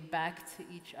your way back to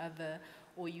each other,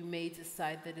 or you may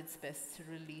decide that it's best to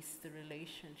release the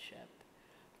relationship.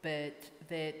 But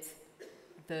that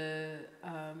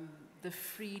the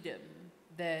freedom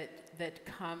that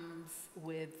comes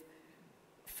with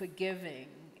forgiving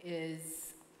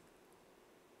is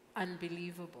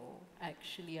unbelievable,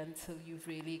 actually, until you've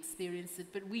really experienced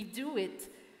it. But we do it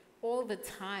all the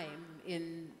time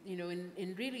in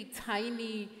really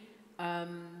tiny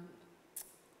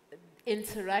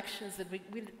interactions that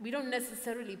we don't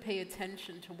necessarily pay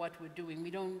attention to what we're doing. We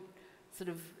don't sort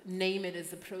of name it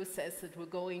as a process that we're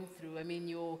going through. I mean,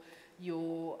 your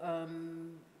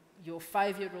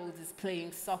 5-year-old is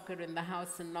playing soccer in the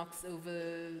house and knocks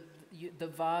over the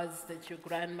vase that your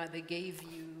grandmother gave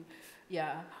you.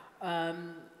 Yeah.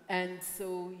 And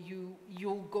so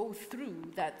you'll go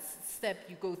through that step.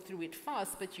 You go through it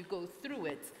fast, but you go through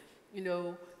it.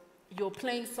 You're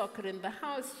playing soccer in the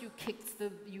house.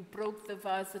 You broke the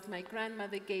vase that my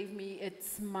grandmother gave me.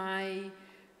 It's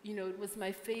it was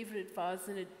my favorite vase,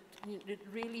 and it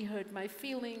really hurt my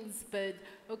feelings. But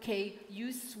okay,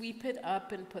 you sweep it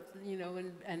up and put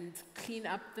and clean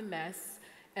up the mess,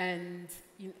 and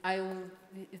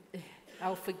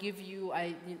I'll forgive you.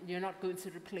 You're not going to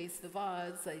replace the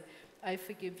vase. I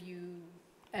forgive you,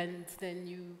 and then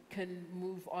you can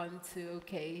move on to,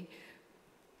 okay,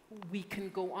 we can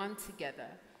go on together.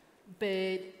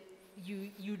 But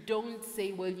you don't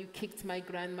say, well, you kicked my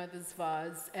grandmother's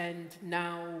vase, and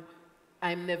now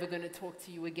I'm never going to talk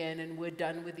to you again, and we're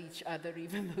done with each other,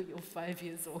 even though you're 5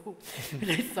 years old.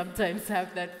 And I sometimes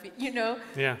have that,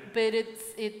 Yeah. But it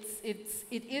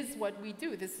is what we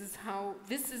do. This is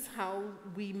how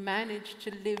we manage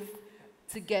to live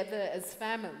together as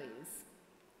families.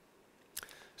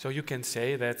 So you can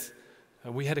say that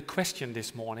we had a question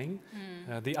this morning.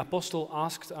 The apostle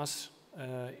asked us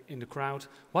in the crowd,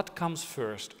 what comes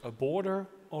first, a border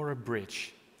or a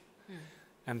bridge?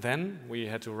 And then we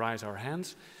had to raise our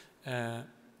hands.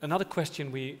 another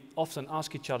question we often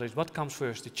ask each other is, what comes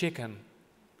first, the chicken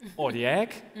or the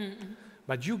egg?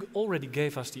 But you already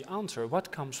gave us the answer.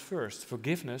 What comes first,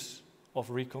 forgiveness or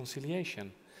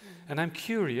reconciliation? And I'm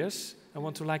curious, I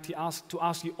want to ask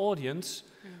the audience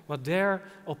what their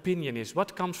opinion is.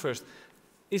 What comes first?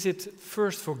 Is it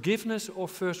first forgiveness or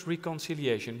first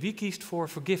reconciliation? Wie kiest for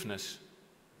forgiveness?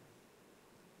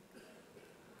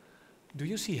 Do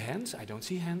you see hands? I don't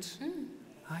see hands.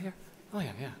 Higher? Oh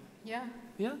yeah, yeah. Yeah.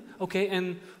 Yeah? Okay,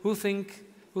 and who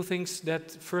thinks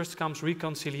that first comes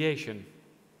reconciliation?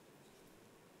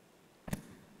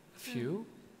 A few?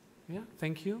 Yeah,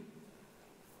 thank you.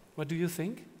 What do you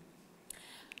think?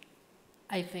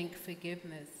 I think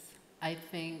forgiveness. I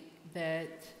think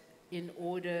that in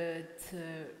order to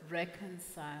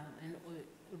reconcile,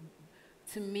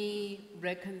 to me,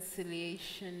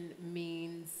 reconciliation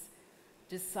means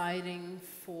deciding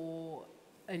for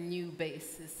a new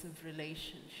basis of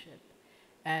relationship.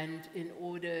 And in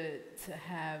order to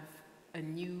have a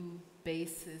new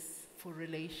basis for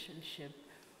relationship,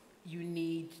 you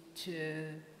need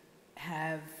to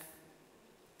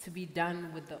be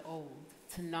done with the old,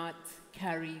 to not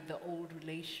carry the old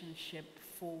relationship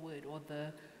forward or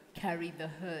carry the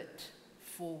hurt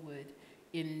forward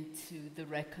into the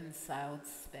reconciled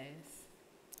space.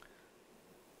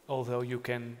 Although you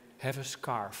can have a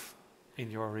scarf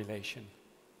in your relation.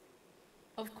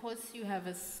 Of course you have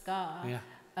a scar. Yeah.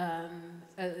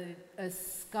 A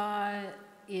scar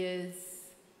is,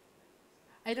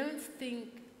 I don't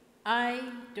think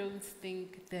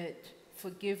that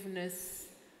forgiveness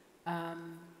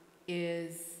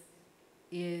is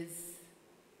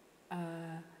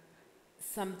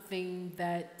something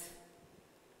that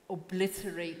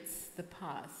obliterates the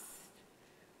past.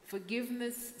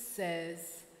 Forgiveness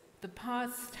says the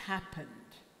past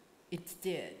happened, it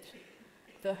did.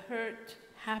 The hurt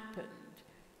happened,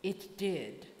 it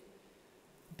did.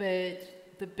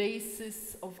 But the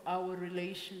basis of our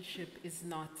relationship is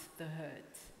not the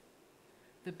hurt.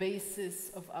 The basis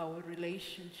of our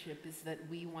relationship is that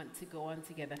we want to go on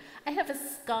together. I have a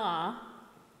scar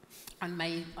on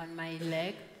my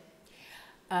leg.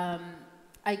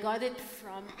 I got it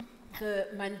from the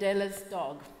Mandela's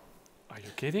dog. Are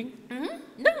you kidding?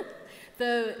 No.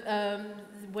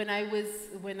 When I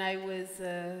was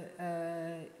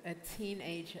a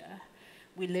teenager,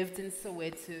 we lived in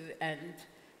Soweto, and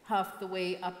half the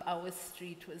way up our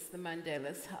street was the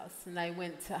Mandela's house, and I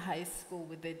went to high school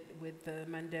with the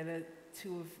Mandela,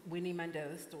 two of Winnie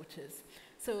Mandela's daughters.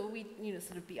 So we,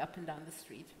 sort of be up and down the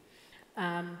street.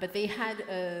 But they had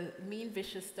a mean,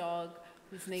 vicious dog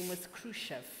whose name was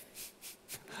Khrushchev.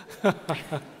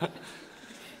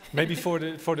 Maybe for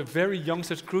the very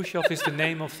youngsters, Khrushchev is the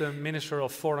name of the Minister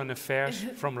of Foreign Affairs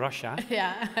from Russia.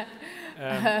 Yeah.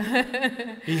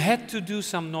 He had to do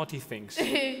some naughty things.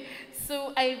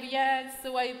 So I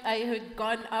had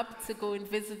gone up to go and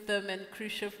visit them, and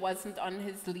Khrushchev wasn't on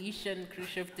his leash, and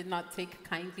Khrushchev did not take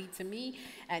kindly to me,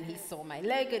 and he saw my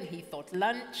leg, and he thought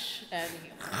lunch, and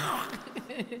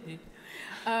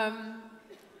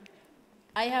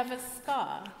I have a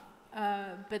scar,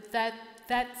 but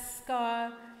that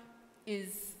scar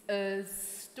is a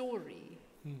story.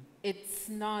 It's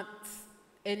not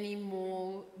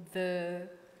anymore the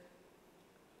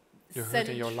hurt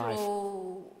in your life.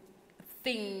 central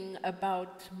thing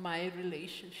about my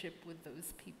relationship with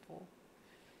those people,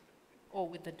 or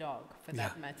with the dog, for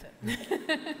that matter.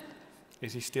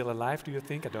 Is he still alive, do you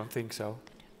think? I don't think so.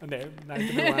 No, neither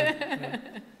do I.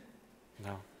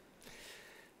 No.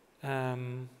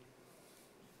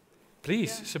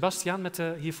 Please, Sebastiaan,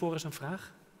 hiervoor is een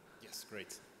vraag. Yes,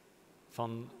 great.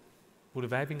 Van Broeder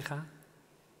Wijbinga,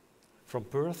 from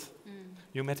Perth.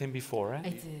 You met him before, eh? I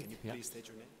did. Can you please state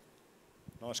your name?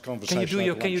 Nice conversation.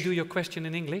 Can you do your question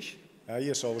in English?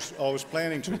 Yes, I was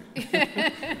planning to.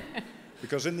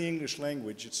 Because in the English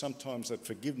language, it's sometimes that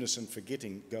forgiveness and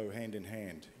forgetting go hand in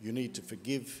hand. You need to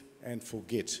forgive and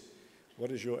forget.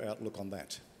 What is your outlook on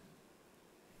that?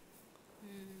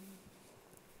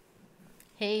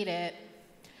 Hate it.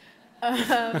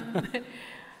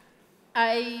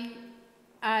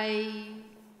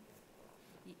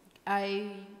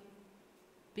 I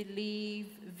believe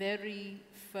very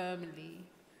firmly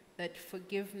that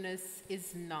forgiveness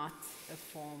is not a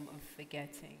form of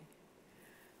forgetting.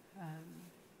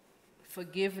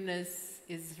 Forgiveness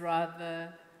is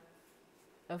rather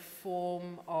a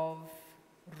form of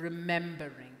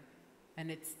remembering,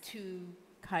 and it's two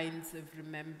kinds of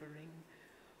remembering.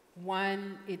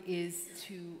 One, it is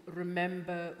to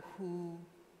remember who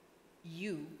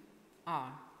you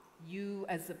are. You,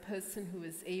 as a person who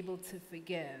is able to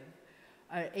forgive,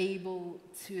 are able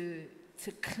to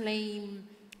claim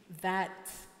that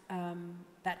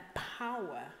that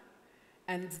power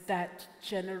and that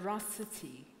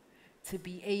generosity to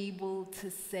be able to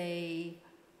say,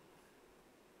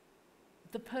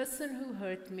 the person who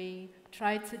hurt me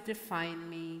tried to define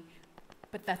me,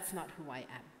 but that's not who I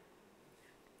am.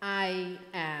 I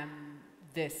am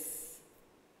this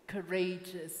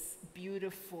courageous,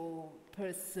 beautiful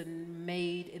person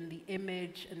made in the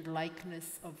image and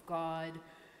likeness of God,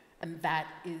 and that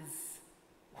is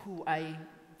who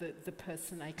the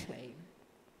person I claim.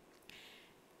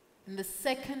 And the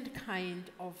second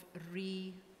kind of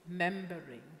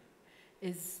remembering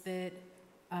is that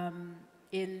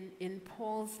in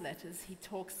Paul's letters, he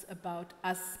talks about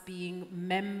us being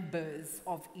members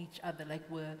of each other, like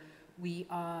we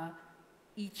are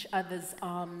each other's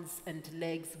arms and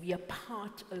legs. We are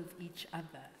part of each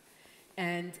other.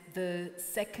 And the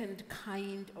second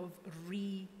kind of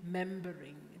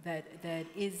remembering that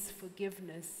is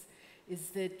forgiveness is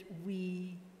that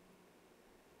we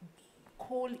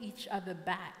call each other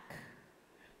back.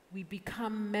 We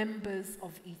become members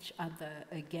of each other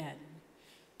again.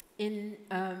 In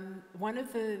one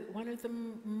of the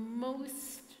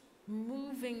most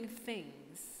moving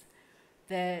things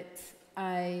that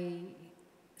I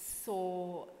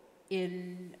saw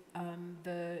in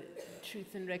the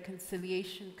Truth and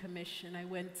Reconciliation Commission, I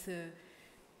went to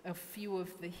a few of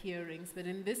the hearings, but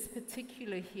in this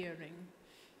particular hearing,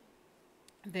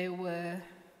 there were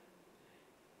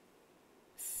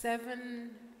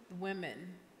 7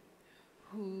 women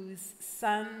whose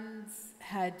sons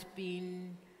had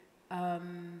been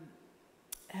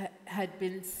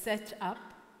set up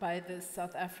by the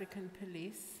South African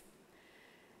police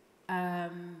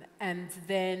and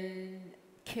then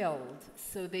killed.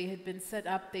 So they had been set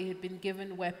up, they had been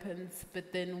given weapons,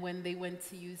 but then when they went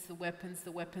to use the weapons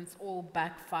all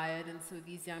backfired, and so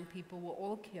these young people were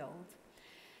all killed.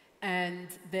 And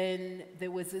then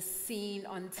there was a scene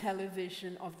on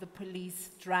television of the police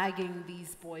dragging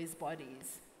these boys'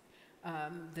 bodies,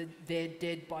 their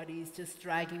dead bodies, just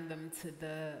dragging them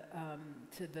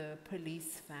to the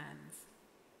police vans.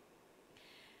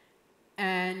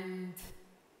 And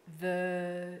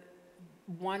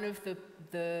one of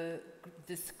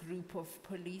this group of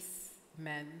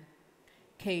policemen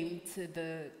came to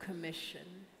the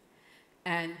commission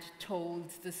and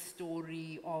told the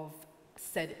story of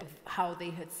how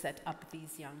they had set up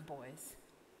these young boys.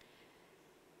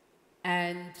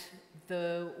 And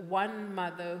the one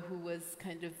mother who was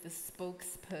kind of the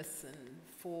spokesperson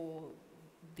for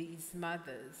these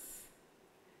mothers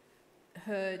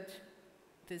heard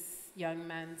this young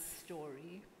man's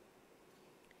story.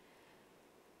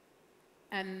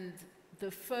 And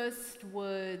the first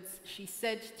words she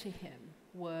said to him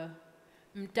were,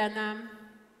 "Mtanam,"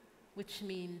 which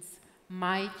means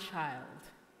my child.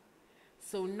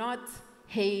 So not,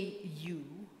 hey, you,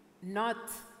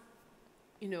 not,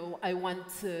 I want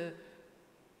to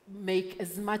make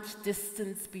as much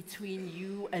distance between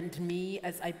you and me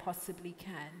as I possibly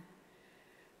can.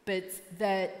 But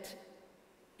that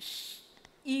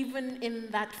even in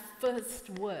that first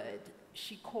word,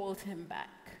 she called him back.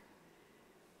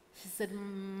 She said,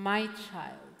 my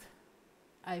child,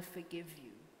 I forgive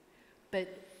you. But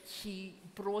she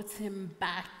brought him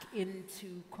back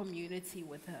into community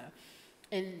with her.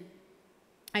 And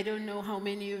I don't know how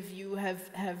many of you have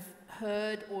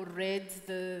heard or read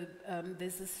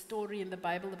there's a story in the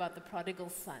Bible about the prodigal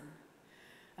son.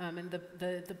 And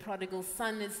the prodigal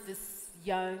son is this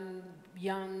young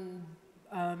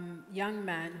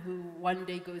man who one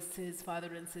day goes to his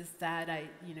father and says, Dad, I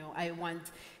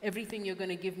want everything you're going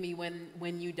to give me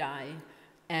when you die,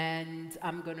 and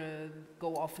I'm going to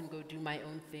go off and go do my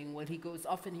own thing. Well, he goes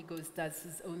off and does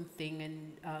his own thing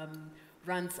and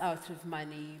runs out of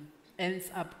money, ends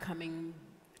up coming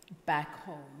back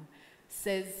home,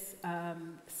 says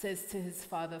to his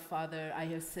father, Father, I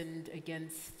have sinned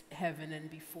against heaven and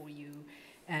before you,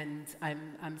 and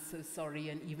I'm so sorry,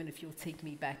 and even if you'll take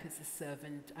me back as a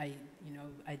servant,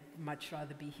 I'd much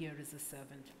rather be here as a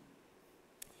servant.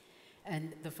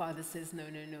 And the father says, no,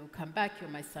 come back, you're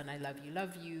my son, I love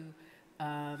you,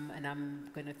 and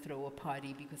I'm going to throw a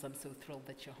party because I'm so thrilled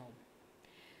that you're home.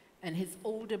 And his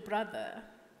older brother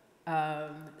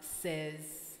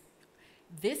says,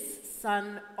 this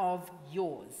son of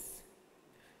yours,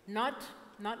 not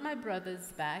my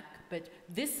brother's back, but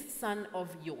this son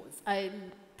of yours.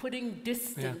 I'm putting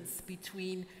distance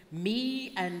between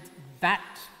me and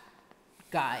that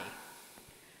guy.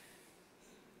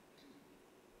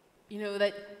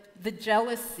 That the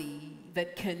jealousy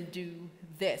that can do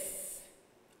this,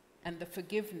 and the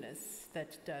forgiveness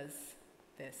that does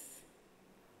this.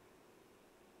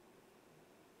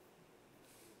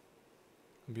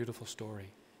 Beautiful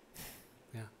story.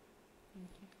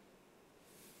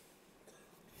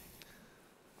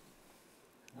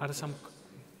 Are there some...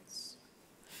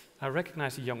 I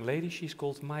recognize a young lady, she's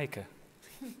called Maaike.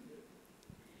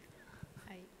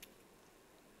 Hi.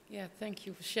 Yeah, thank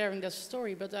you for sharing that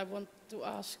story, but I want to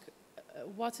ask,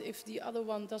 what if the other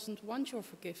one doesn't want your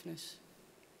forgiveness?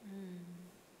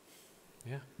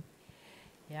 Yeah,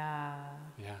 Yeah.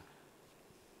 yeah.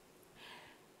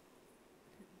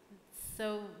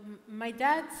 So my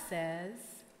dad says,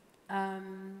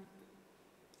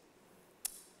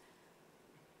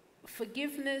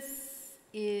 forgiveness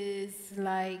is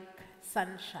like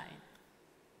sunshine.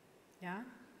 Yeah?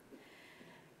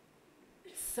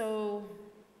 So,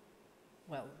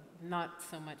 well, not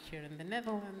so much here in the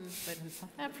Netherlands, but in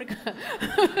South Africa.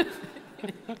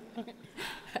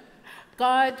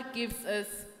 God gives us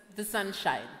the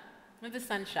sunshine, when the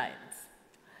sun shines.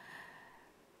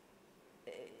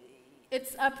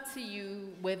 It's up to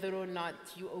you whether or not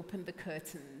you open the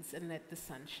curtains and let the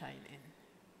sun shine in.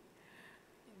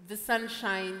 The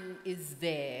sunshine is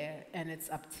there, and it's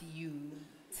up to you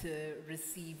to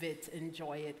receive it,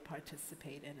 enjoy it,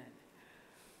 participate in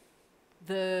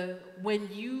it. When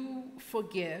you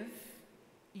forgive,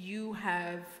 you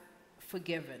have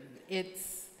forgiven.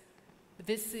 This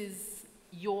is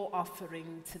your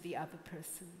offering to the other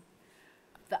person.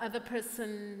 The other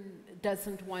person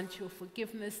doesn't want your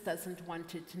forgiveness, doesn't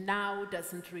want it now,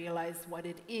 doesn't realize what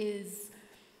it is.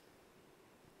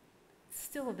 It's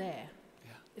still there.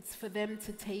 Yeah. It's for them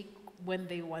to take when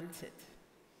they want it,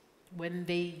 when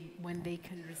they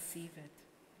can receive it.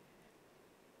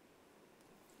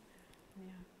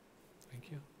 Yeah.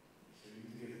 Thank you.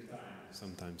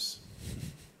 Sometimes.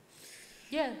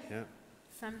 Yeah. Yeah.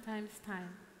 Sometimes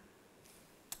time.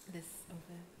 This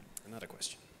over. Another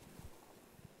question.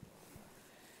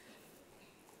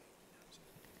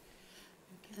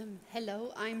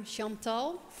 Hello, I'm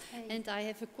Chantal, Hey. and I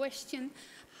have a question.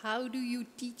 How do you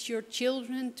teach your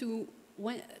children to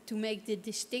make the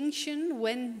distinction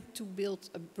when to build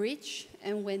a bridge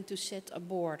and when to set a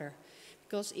border?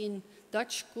 Because in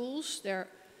Dutch schools there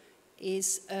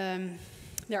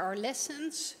are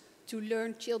lessons to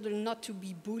learn children not to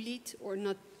be bullied or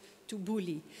not to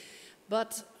bully.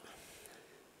 But,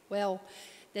 well,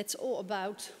 that's all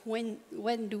about when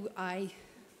do I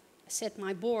set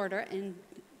my border and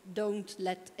don't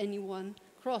let anyone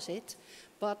cross it.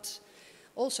 But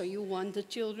also you want the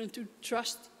children to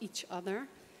trust each other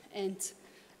and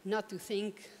not to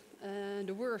think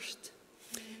the worst.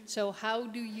 So how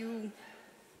do you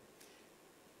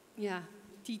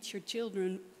teach your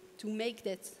children to make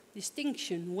that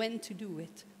distinction, when to do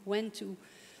it, when to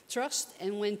trust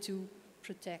and when to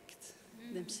protect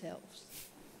themselves?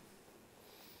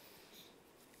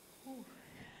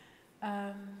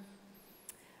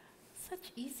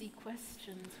 Such easy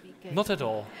questions we get. Not at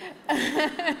all.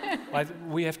 But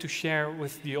we have to share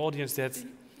with the audience that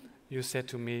you said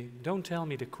to me, don't tell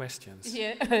me the questions.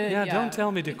 Yeah. Yeah, don't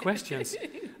tell me the questions.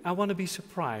 I want to be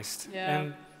surprised. Yeah.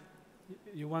 And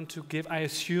you want to give, I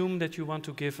assume that you want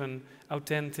to give an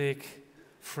authentic,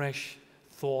 fresh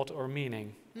thought or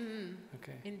meaning.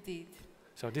 Okay. Indeed.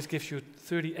 So this gives you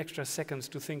 30 extra seconds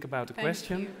to think about the Thank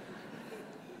question. you.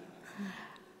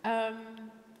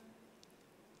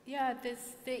 Yeah,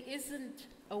 there isn't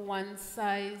a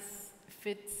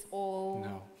one-size-fits-all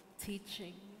No.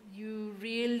 teaching. You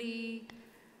really,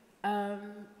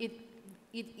 it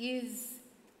is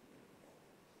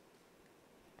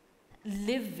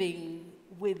living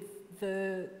with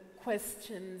the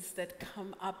questions that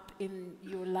come up in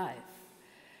your life.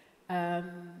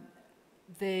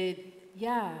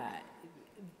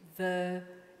 The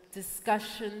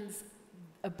discussions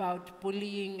about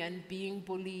bullying and being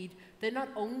bullied, they're not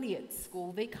only at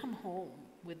school, they come home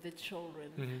with the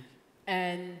children. Mm-hmm.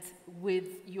 And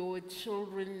with your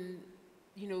children,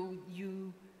 you know,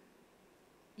 you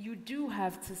do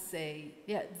have to say,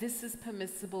 yeah, this is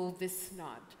permissible, this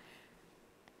not.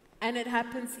 And it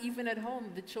happens even at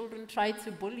home. The children try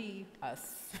to bully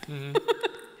us. Mm-hmm.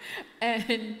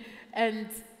 and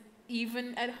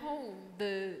even at home,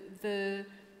 the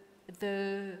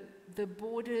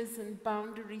borders and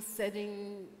boundary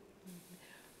setting,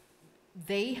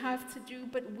 they have to do,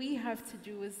 but we have to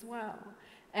do as well.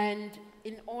 And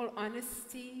in all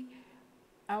honesty,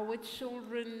 our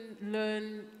children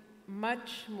learn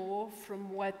much more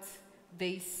from what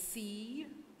they see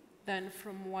than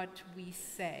from what we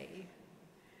say.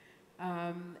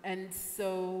 And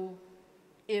so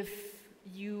if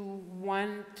you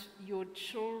want your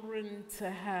children to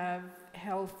have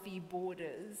healthy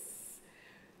borders,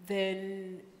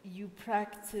 then you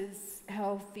practice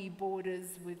healthy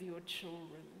borders with your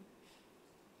children.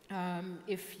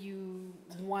 If you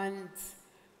want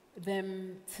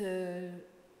them to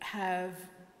have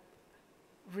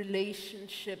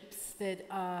relationships that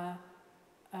are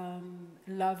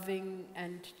loving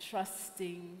and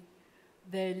trusting,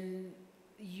 then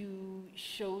you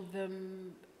show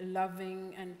them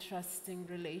loving and trusting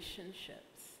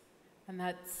relationships. And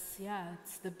that's, yeah,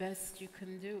 it's the best you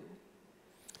can do.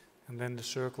 And then the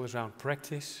circle is around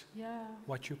practice, Yeah.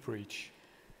 what you preach.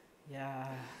 Yeah.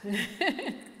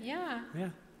 Yeah. Yeah.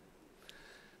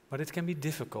 But it can be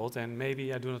difficult, and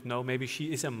maybe, I do not know, maybe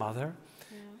she is a mother,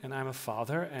 and I'm a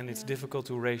father, and it's difficult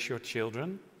to raise your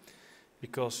children,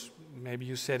 because maybe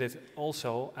you said it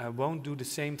also, I won't do the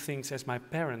same things as my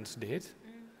parents did,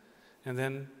 and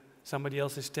then somebody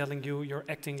else is telling you you're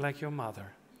acting like your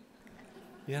mother.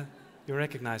 Yeah, you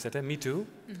recognize that, and me too.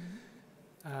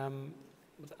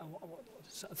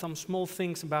 Some small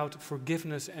things about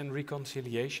forgiveness and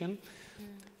reconciliation.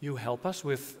 You help us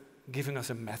with giving us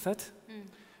a method,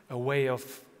 a way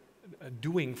of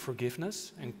doing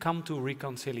forgiveness and come to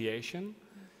reconciliation.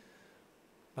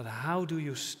 But how do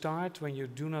you start when you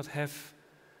do not have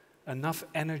enough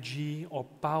energy or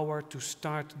power to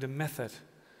start the method?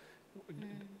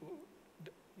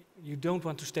 You don't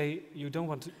want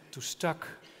to stuck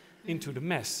into the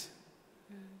mess.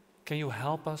 Can you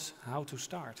help us how to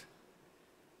start?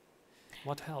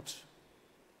 What helps?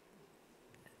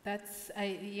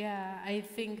 I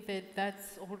think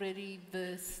that's already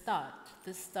the start.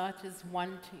 The start is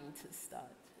wanting to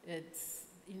start. It's,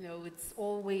 it's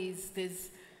always,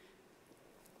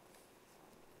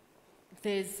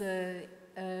 there's a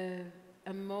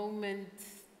moment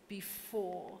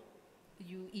before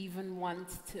you even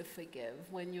want to forgive,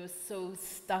 when you're so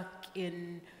stuck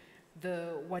in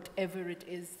the whatever it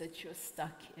is that you're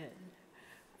stuck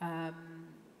in.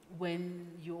 When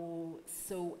you're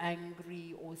so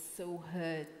angry or so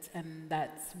hurt, and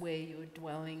that's where you're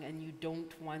dwelling, and you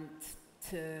don't want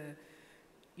to,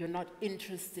 you're not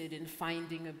interested in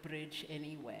finding a bridge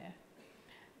anywhere.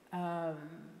 And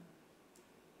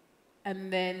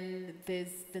then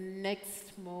there's the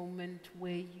next moment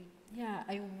where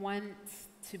I want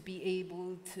to be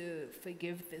able to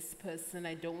forgive this person.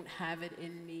 I don't have it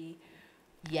in me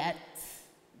yet,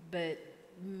 but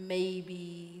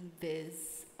maybe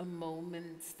there's a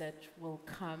moment that will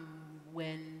come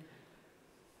when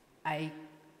I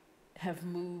have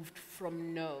moved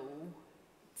from no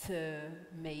to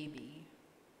maybe,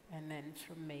 and then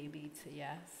from maybe to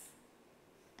yes.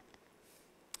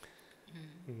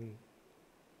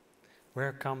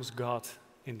 Where comes God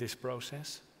in this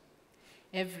process?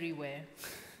 Everywhere.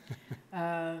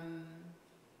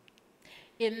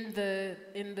 In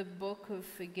the book of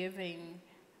forgiving,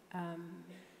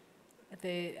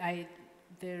 there are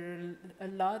a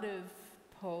lot of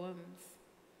poems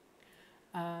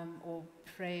or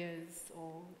prayers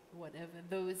or whatever.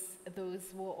 Those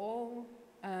were all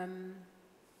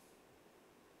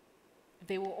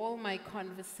they were all my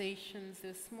conversations. They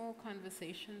were small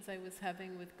conversations I was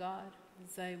having with God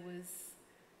as I was,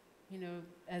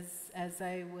 as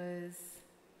I was.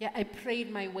 Yeah, I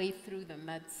prayed my way through them.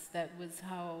 That was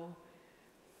how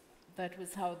the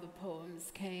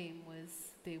poems came.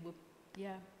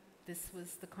 This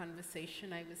was the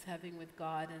conversation I was having with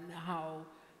God, and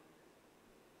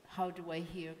how do I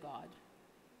hear God?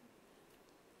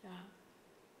 Yeah.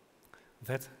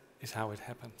 That is how it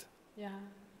happened. Yeah.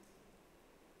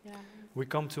 Yeah. We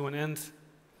come to an end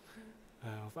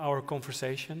of our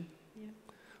conversation. Yeah.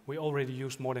 We already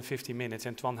used more than 50 minutes,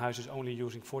 and Twan Huis is only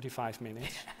using 45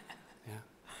 minutes. Yeah.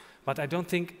 But I don't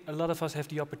think a lot of us have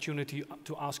the opportunity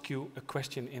to ask you a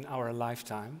question in our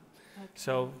lifetime. Okay.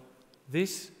 So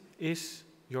this is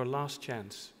your last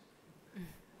chance.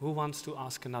 Who wants to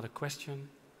ask another question?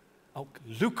 Oh,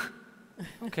 Luke.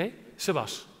 Okay,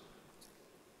 Sebas.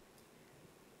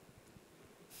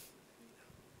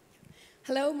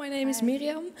 Hello, my name is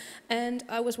Miriam, and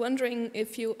I was wondering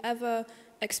if you ever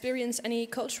experience any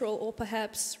cultural or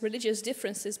perhaps religious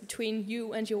differences between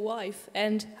you and your wife,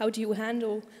 and how do you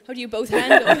both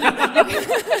handle?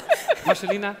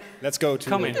 Marcelina, let's go to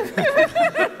come in.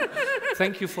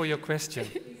 Thank you for your question.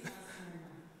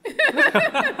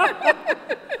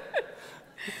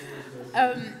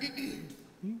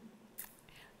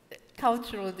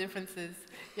 Cultural differences.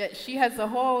 Yeah, she has a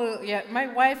whole. Yeah, my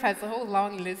wife has a whole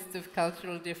long list of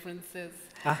cultural differences.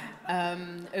 I'll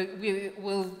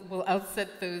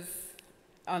set those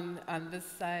on this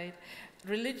side.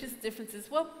 Religious differences.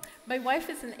 Well, my wife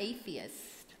is an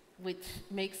atheist, which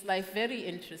makes life very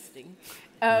interesting.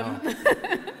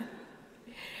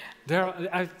 There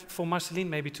are, for Marceline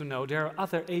maybe to know, there are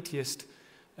other atheist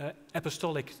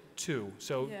apostolic too.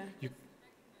 So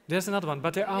there's another one,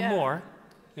 but there are more.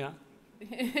 Yeah.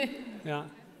 Yeah.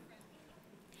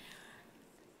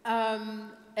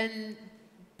 And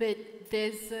but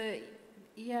there's a,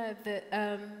 yeah,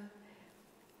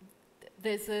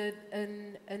 there's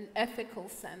an ethical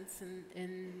sense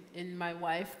in my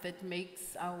wife that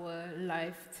makes our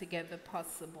life together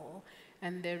possible.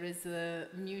 And there is a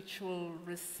mutual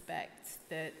respect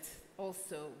that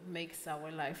also makes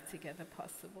our life together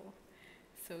possible.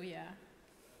 So yeah.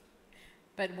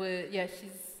 But we're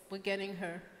getting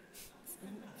her.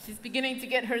 She's beginning to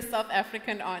get her South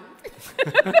African on.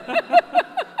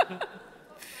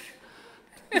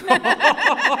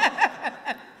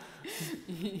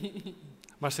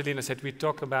 Marcelina said we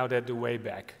talked about that the way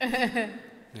back.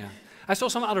 Yeah. I saw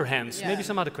some other hands, Yeah. maybe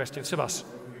some other questions. Sebas.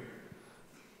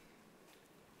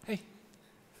 Hey.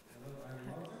 Hello, I'm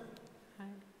Martin. Hi.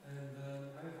 And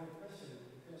I have one question,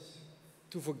 because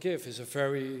to forgive is a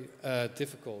very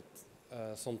difficult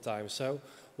sometimes. So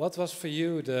what was for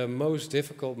you the most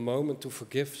difficult moment to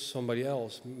forgive somebody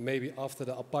else? Maybe after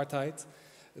the apartheid,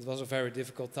 it was a very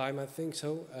difficult time, I think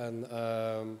so. And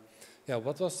yeah,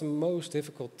 what was the most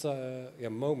difficult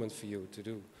moment for you to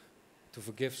do, to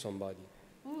forgive somebody?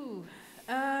 Ooh,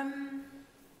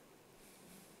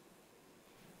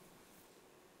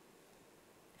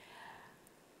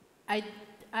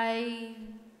 I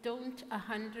don't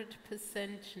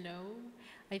 100% know.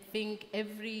 I think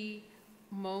every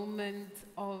moment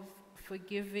of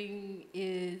forgiving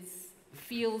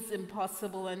feels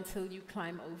impossible until you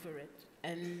climb over it.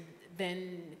 And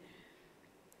then,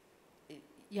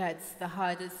 yeah, it's the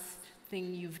hardest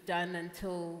thing you've done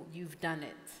until you've done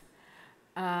it.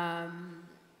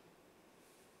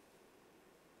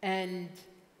 And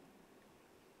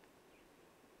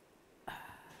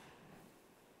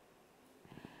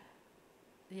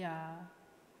yeah.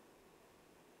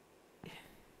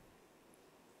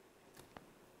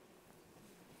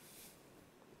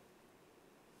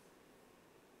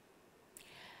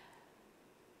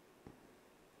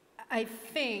 I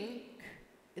think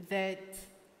that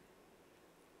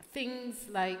things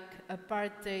like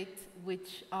apartheid,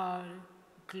 which are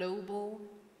global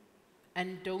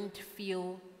and don't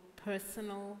feel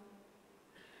personal,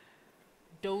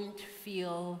 don't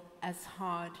feel as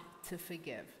hard to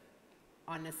forgive,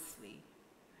 honestly.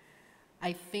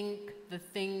 I think the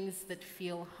things that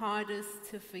feel hardest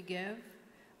to forgive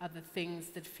are the things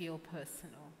that feel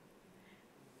personal.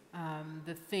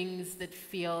 The things that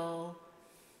feel,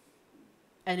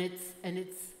 and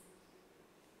it's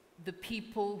the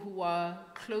people who are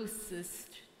closest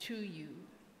to you,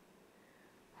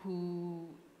 who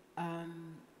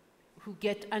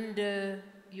get under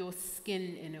your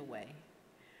skin in a way.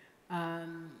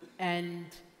 And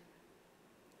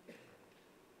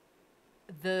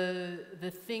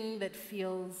the thing that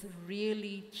feels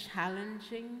really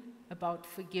challenging about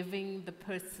forgiving the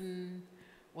person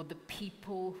or the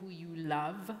people who you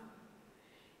love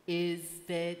is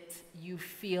that you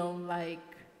feel like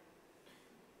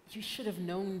you should have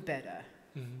known better.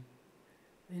 Mm-hmm.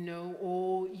 You know,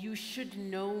 or you should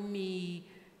know me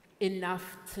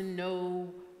enough to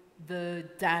know the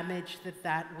damage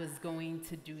that was going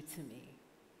to do to me.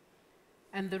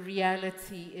 And the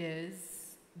reality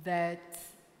is that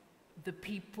the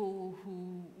people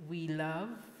who we love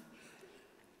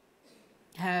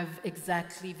have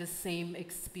exactly the same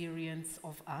experience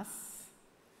of us.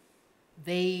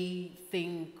 They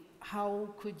think,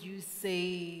 how could you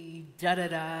say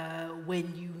da-da-da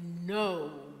when you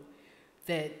know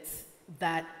that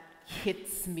that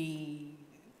hits me?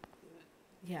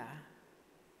 Yeah.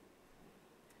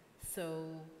 So,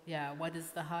 yeah, what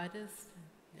is the hardest?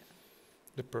 Yeah.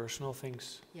 The personal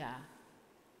things. Yeah.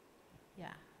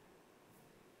 Yeah.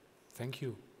 Thank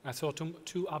you. I saw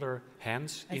two other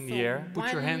hands in the air.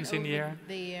 Put your hands in the air.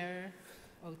 There.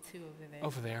 Oh, two over there.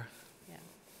 Over there. Yeah.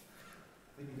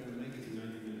 I think we're going to make it to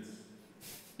 90 minutes.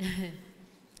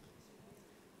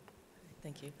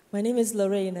 Thank you. My name is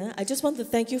Lorena. I just want to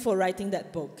thank you for writing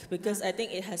that book, because I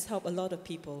think it has helped a lot of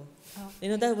people. Oh, you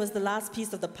know, that was the last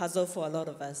piece of the puzzle for a lot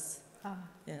of us. Oh,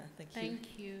 yeah, thank you.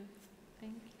 Thank you.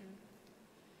 Thank you.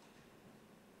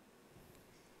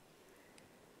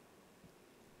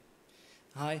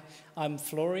 Hi, I'm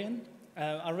Florian.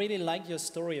 I really like your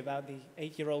story about the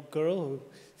 8-year-old girl who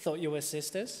thought you were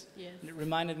sisters. Yes. And it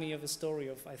reminded me of a story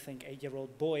of, I think,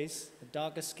 8-year-old boys, a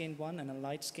darker-skinned one and a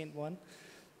light-skinned one,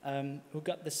 who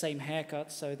got the same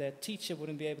haircut so their teacher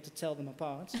wouldn't be able to tell them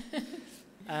apart.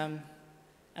 And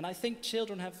I think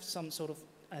children have some sort of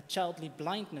childly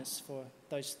blindness for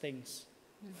those things.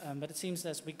 But it seems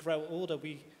as we grow older,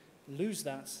 we lose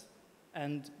that,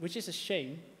 and which is a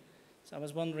shame. So I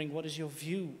was wondering, what is your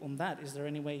view on that? Is there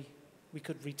any way we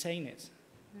could retain it?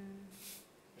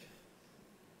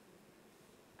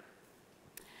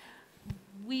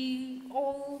 We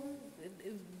all,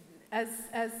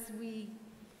 as we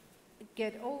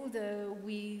get older,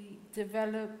 we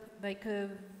develop like a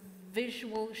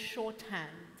visual shorthand.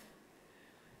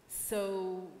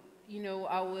 So, you know,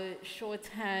 our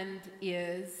shorthand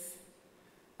is,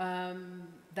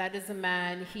 that is a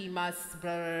man, he must,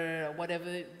 blah, blah, blah,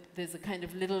 whatever. There's a kind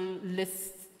of little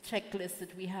list, checklist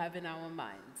that we have in our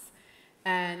minds.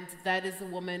 And that is a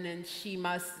woman, and she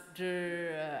must,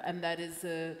 and that is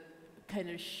a kind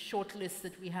of short list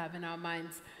that we have in our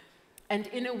minds. And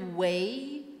in a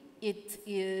way, it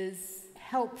is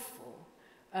helpful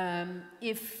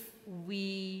if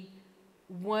we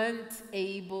weren't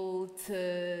able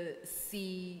to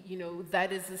see, you know,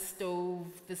 that is a stove,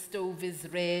 the stove is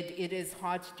red, it is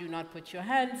hot, do not put your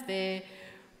hands there.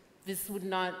 This would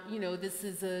not, you know, this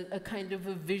is a kind of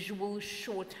a visual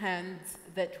shorthand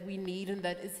that we need and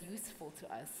that is useful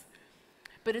to us.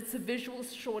 But it's a visual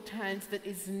shorthand that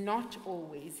is not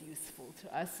always useful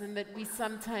to us and that we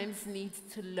sometimes need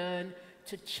to learn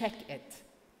to check it.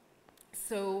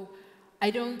 So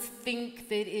I don't think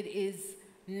that it is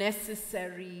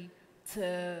necessary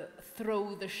to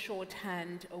throw the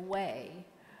shorthand away.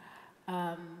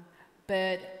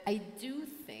 But I do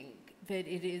think that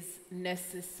it is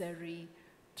necessary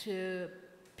to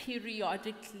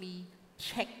periodically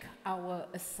check our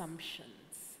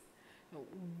assumptions.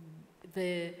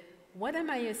 What am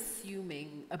I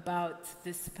assuming about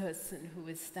this person who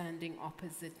is standing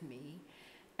opposite me?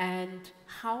 And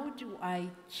how do I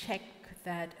check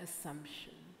that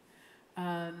assumption?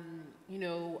 You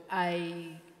know,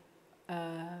 I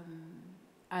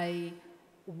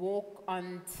walk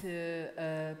onto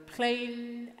a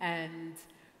plane and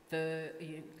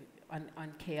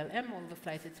on KLM, all the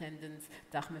flight attendants,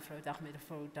 dag mevrouw, dag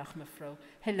mevrouw, dag mevrouw,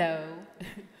 hello.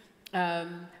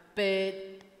 But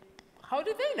how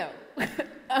do they know?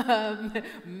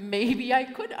 Maybe I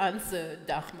could answer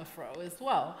dag mevrouw as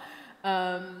well.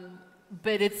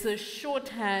 But it's a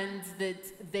shorthand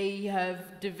that they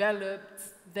have developed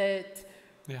that,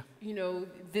 you know,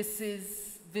 this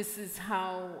is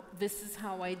how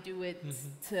I do it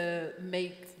to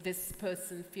make this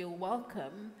person feel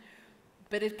welcome.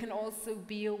 But it can also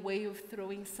be a way of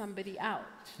throwing somebody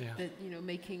out, that, you know,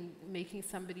 making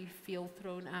somebody feel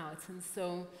thrown out. And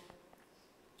so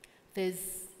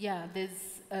there's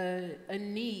a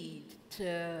need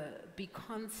to be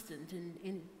constant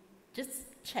in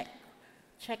just check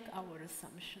our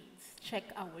assumptions, check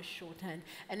our shorthand,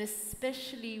 and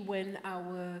especially when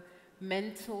our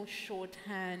mental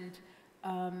shorthand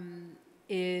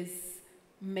is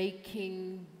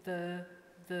making the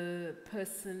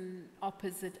person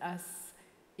opposite us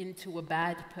into a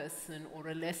bad person or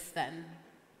a less than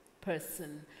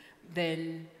person,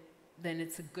 then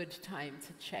it's a good time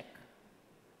to check.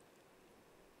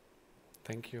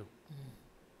 Thank you.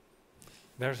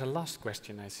 There's a last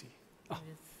question I see. Oh,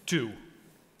 two.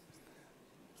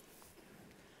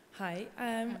 Hi,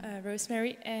 I'm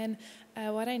Rosemary, and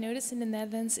what I noticed in the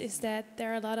Netherlands is that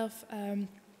there are a lot of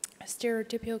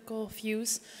stereotypical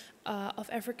views of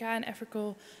Africa and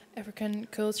African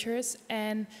cultures,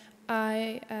 and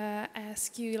I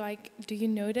ask you, like, do you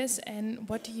notice, and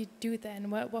what do you do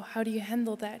then? How do you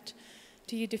handle that?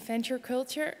 Do you defend your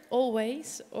culture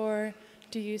always, or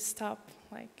do you stop,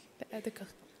 like,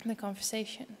 the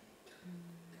conversation?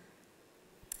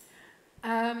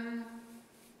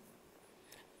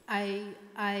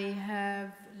 I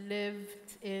have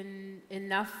lived in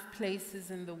enough places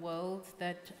in the world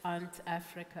that aren't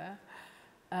Africa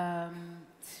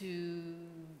to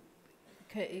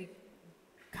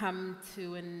come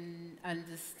to an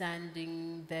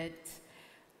understanding that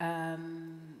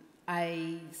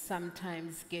I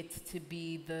sometimes get to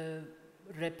be the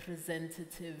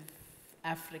representative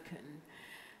African.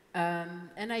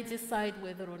 And I decide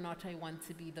whether or not I want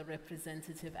to be the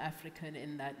representative African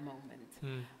in that moment.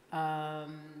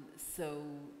 So,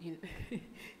 you know,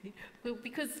 well,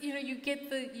 because, you know, you get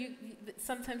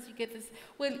sometimes you get this,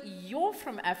 well, you're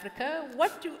from Africa,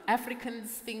 what do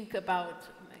Africans think about?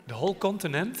 The whole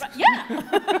continent? Yeah!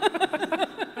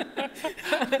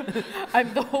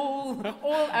 I'm the all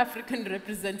African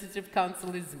representative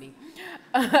council is me.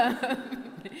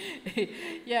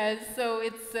 Yeah, so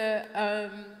it's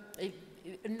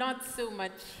not so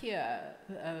much here,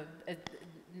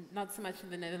 not so much in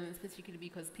the Netherlands, particularly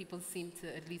because people seem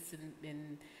to, at least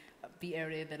in the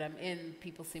area that I'm in,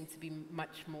 people seem to be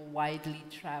much more widely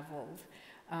traveled.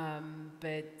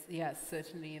 But yeah,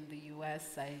 certainly in the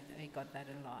US, I got that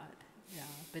a lot. Yeah,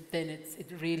 but then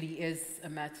it really is a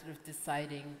matter of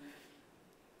deciding,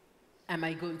 am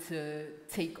I going to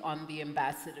take on the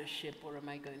ambassadorship, or am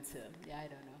I going to, yeah, I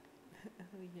don't know.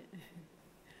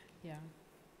 Yeah.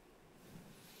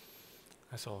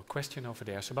 I saw a question over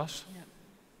there, Sebas. Yeah.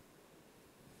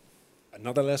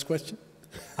 Another last question?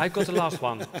 I got the last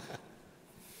one.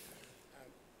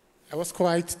 I was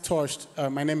quite touched.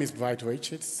 My name is Bright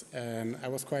Richards, and I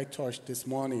was quite touched this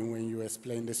morning when you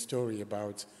explained the story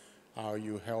about how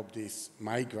you help these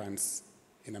migrants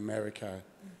in America,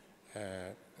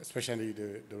 especially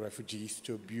the refugees,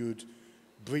 to build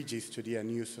bridges to their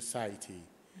new society.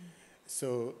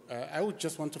 So I would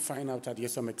just want to find out, are there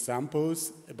some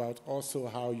examples about also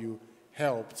how you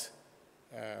helped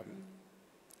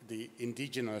the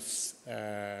indigenous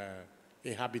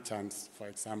inhabitants, for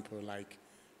example, like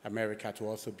America, to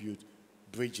also build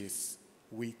bridges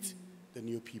with the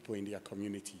new people in their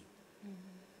community?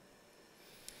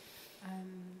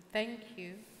 Thank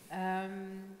you.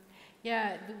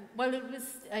 Well, it was,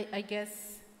 I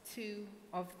guess, two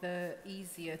of the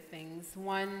easier things.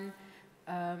 One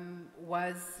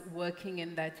was working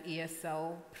in that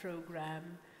ESL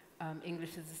program,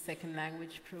 English as a Second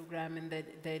Language program, and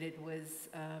that it was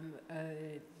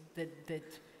that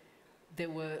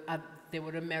there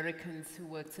were Americans who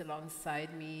worked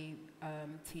alongside me,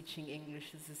 teaching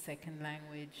English as a second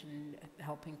language and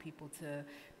helping people to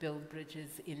build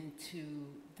bridges into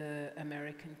the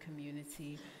American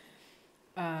community.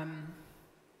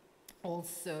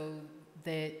 Also,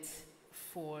 that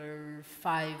for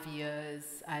 5 years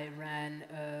I ran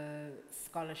a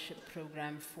scholarship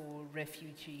program for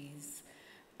refugees,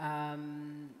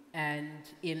 and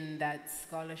in that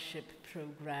scholarship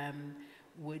program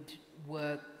would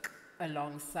work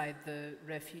alongside the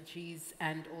refugees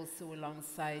and also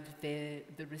alongside the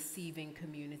receiving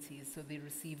communities, so the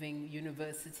receiving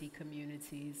university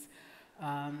communities,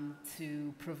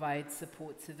 to provide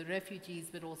support to the refugees,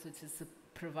 but also to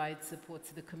provide support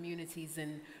to the communities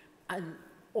and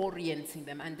orienting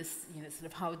them, sort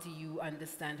of how do you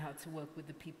understand how to work with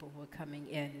the people who are coming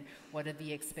in, what are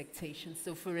the expectations.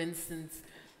 So for instance,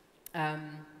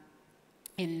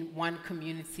 in one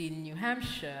community in New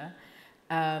Hampshire,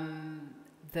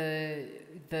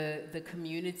 the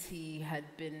community had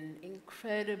been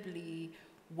incredibly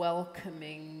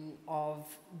welcoming of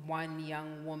one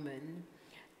young woman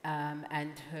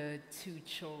and her 2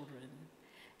 children.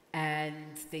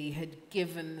 And they had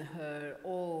given her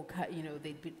all,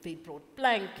 they brought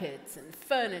blankets and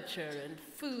furniture and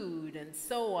food and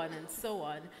so on and so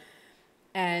on.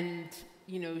 And,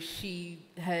 she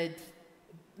had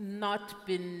not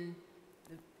been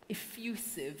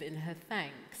effusive in her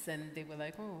thanks, and they were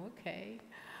like, oh, okay.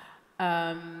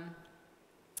 And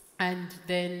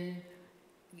then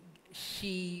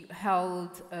she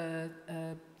held a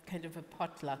kind of a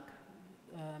potluck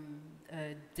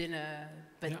dinner,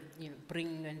 but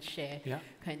bring and share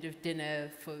kind of dinner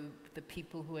for the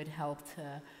people who had helped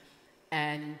her,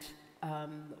 and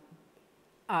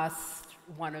asked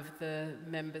one of the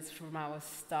members from our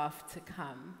staff to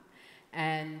come.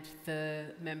 And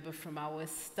the member from our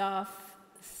staff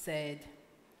said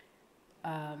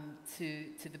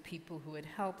to the people who had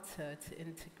helped her to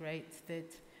integrate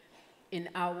that in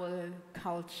our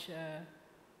culture,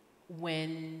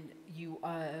 when you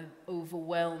are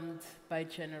overwhelmed by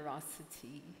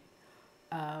generosity,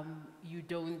 you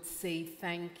don't say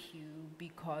thank you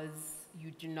because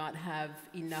you do not have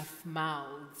enough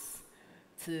mouths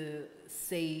to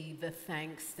say the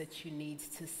thanks that you need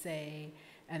to say.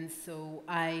 And so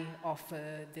I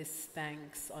offer this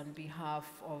thanks on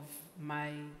behalf of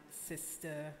my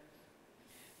sister,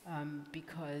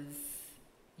 because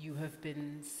you have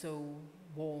been so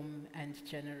warm and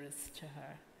generous to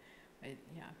her.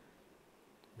 Yeah.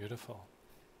 Beautiful.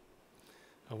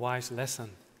 A wise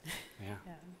lesson. Yeah.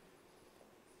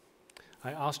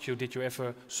 I asked you, did you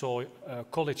ever saw a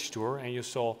college tour and you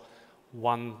saw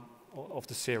one of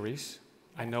the series?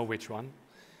 I know which one.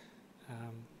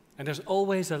 And there's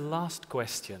always a last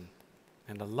question.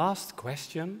 And the last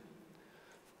question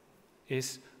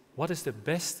is, what is the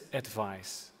best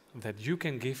advice that you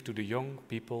can give to the young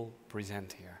people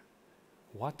present here?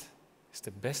 What is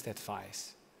the best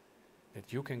advice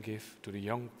that you can give to the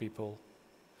young people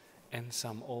and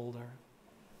some older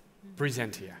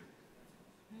present here?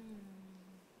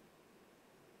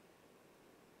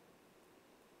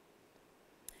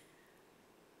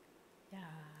 Yeah.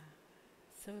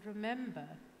 So remember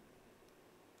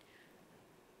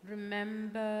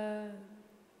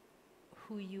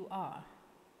who you are.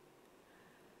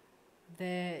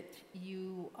 That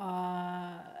you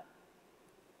are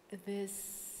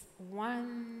this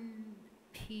one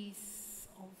piece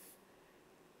of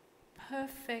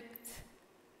perfection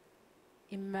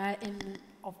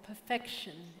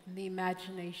in the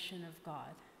imagination of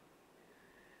God.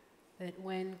 That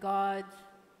when God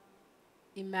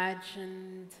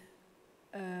imagined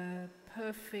a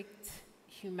perfect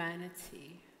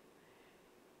humanity,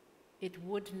 it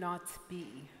would not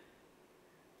be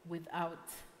without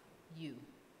you.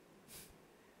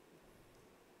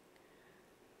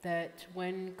 That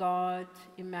when God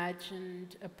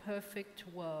imagined a perfect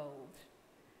world,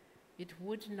 it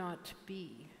would not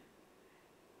be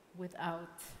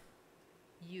without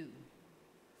you.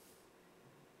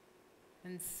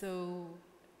 And so,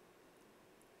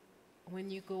 when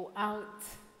you go out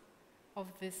of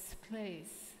this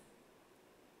place,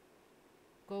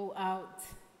 go out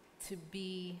to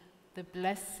be the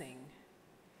blessing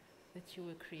that you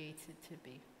were created to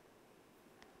be.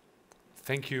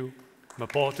 Thank you,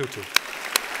 Mpho Tutu.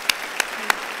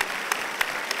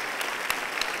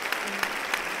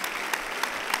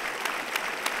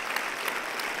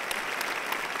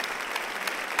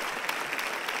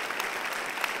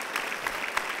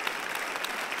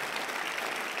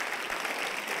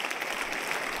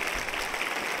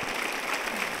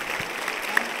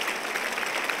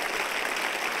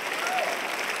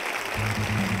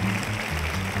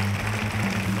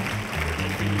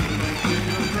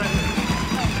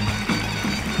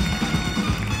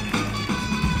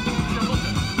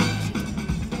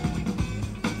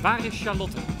 Waar is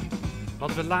Charlotte?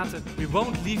 Want we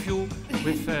won't leave you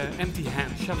with empty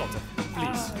hands. Charlotte,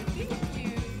 please. Oh, thank you.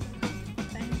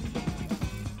 Thank you.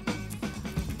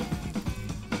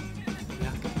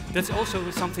 Yeah. That's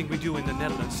also something we do in the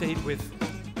Netherlands. Say it with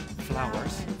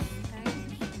flowers. Thank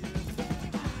you.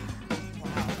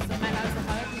 Wow. So my last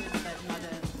hug is that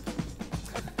mother.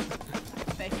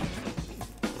 Thank you.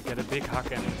 You get a big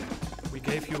hug, and we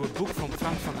gave you a book from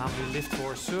Frank van Ham, who lived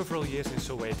for several years in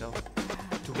Soweto,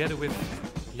 together with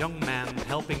young men,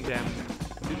 helping them,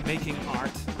 making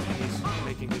art, and he's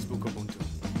making this book Ubuntu.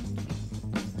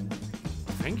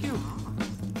 Thank you.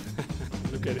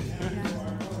 Look at it.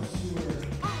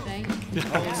 Thank you.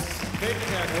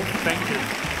 Thank you.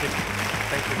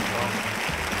 Thank you. Mpho.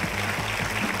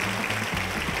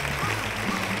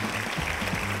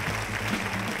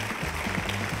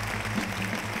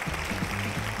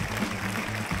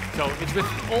 So it's with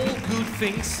all good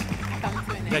things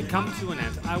they come to an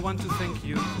end. I want to thank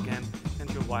you again and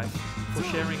your wife for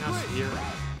sharing us here.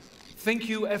 Thank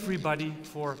you everybody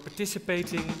for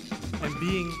participating and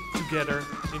being together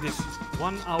in this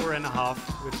 1 hour and a half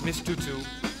with Miss Tutu.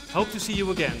 Hope to see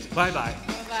you again. Bye bye.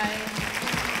 Bye-bye.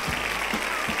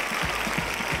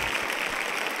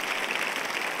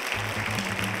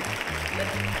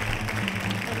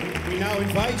 We now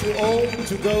invite you all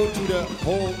to go to the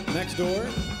hall next door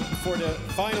for the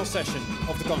final session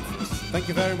of the conference. Thank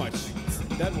you very much.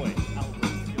 That way.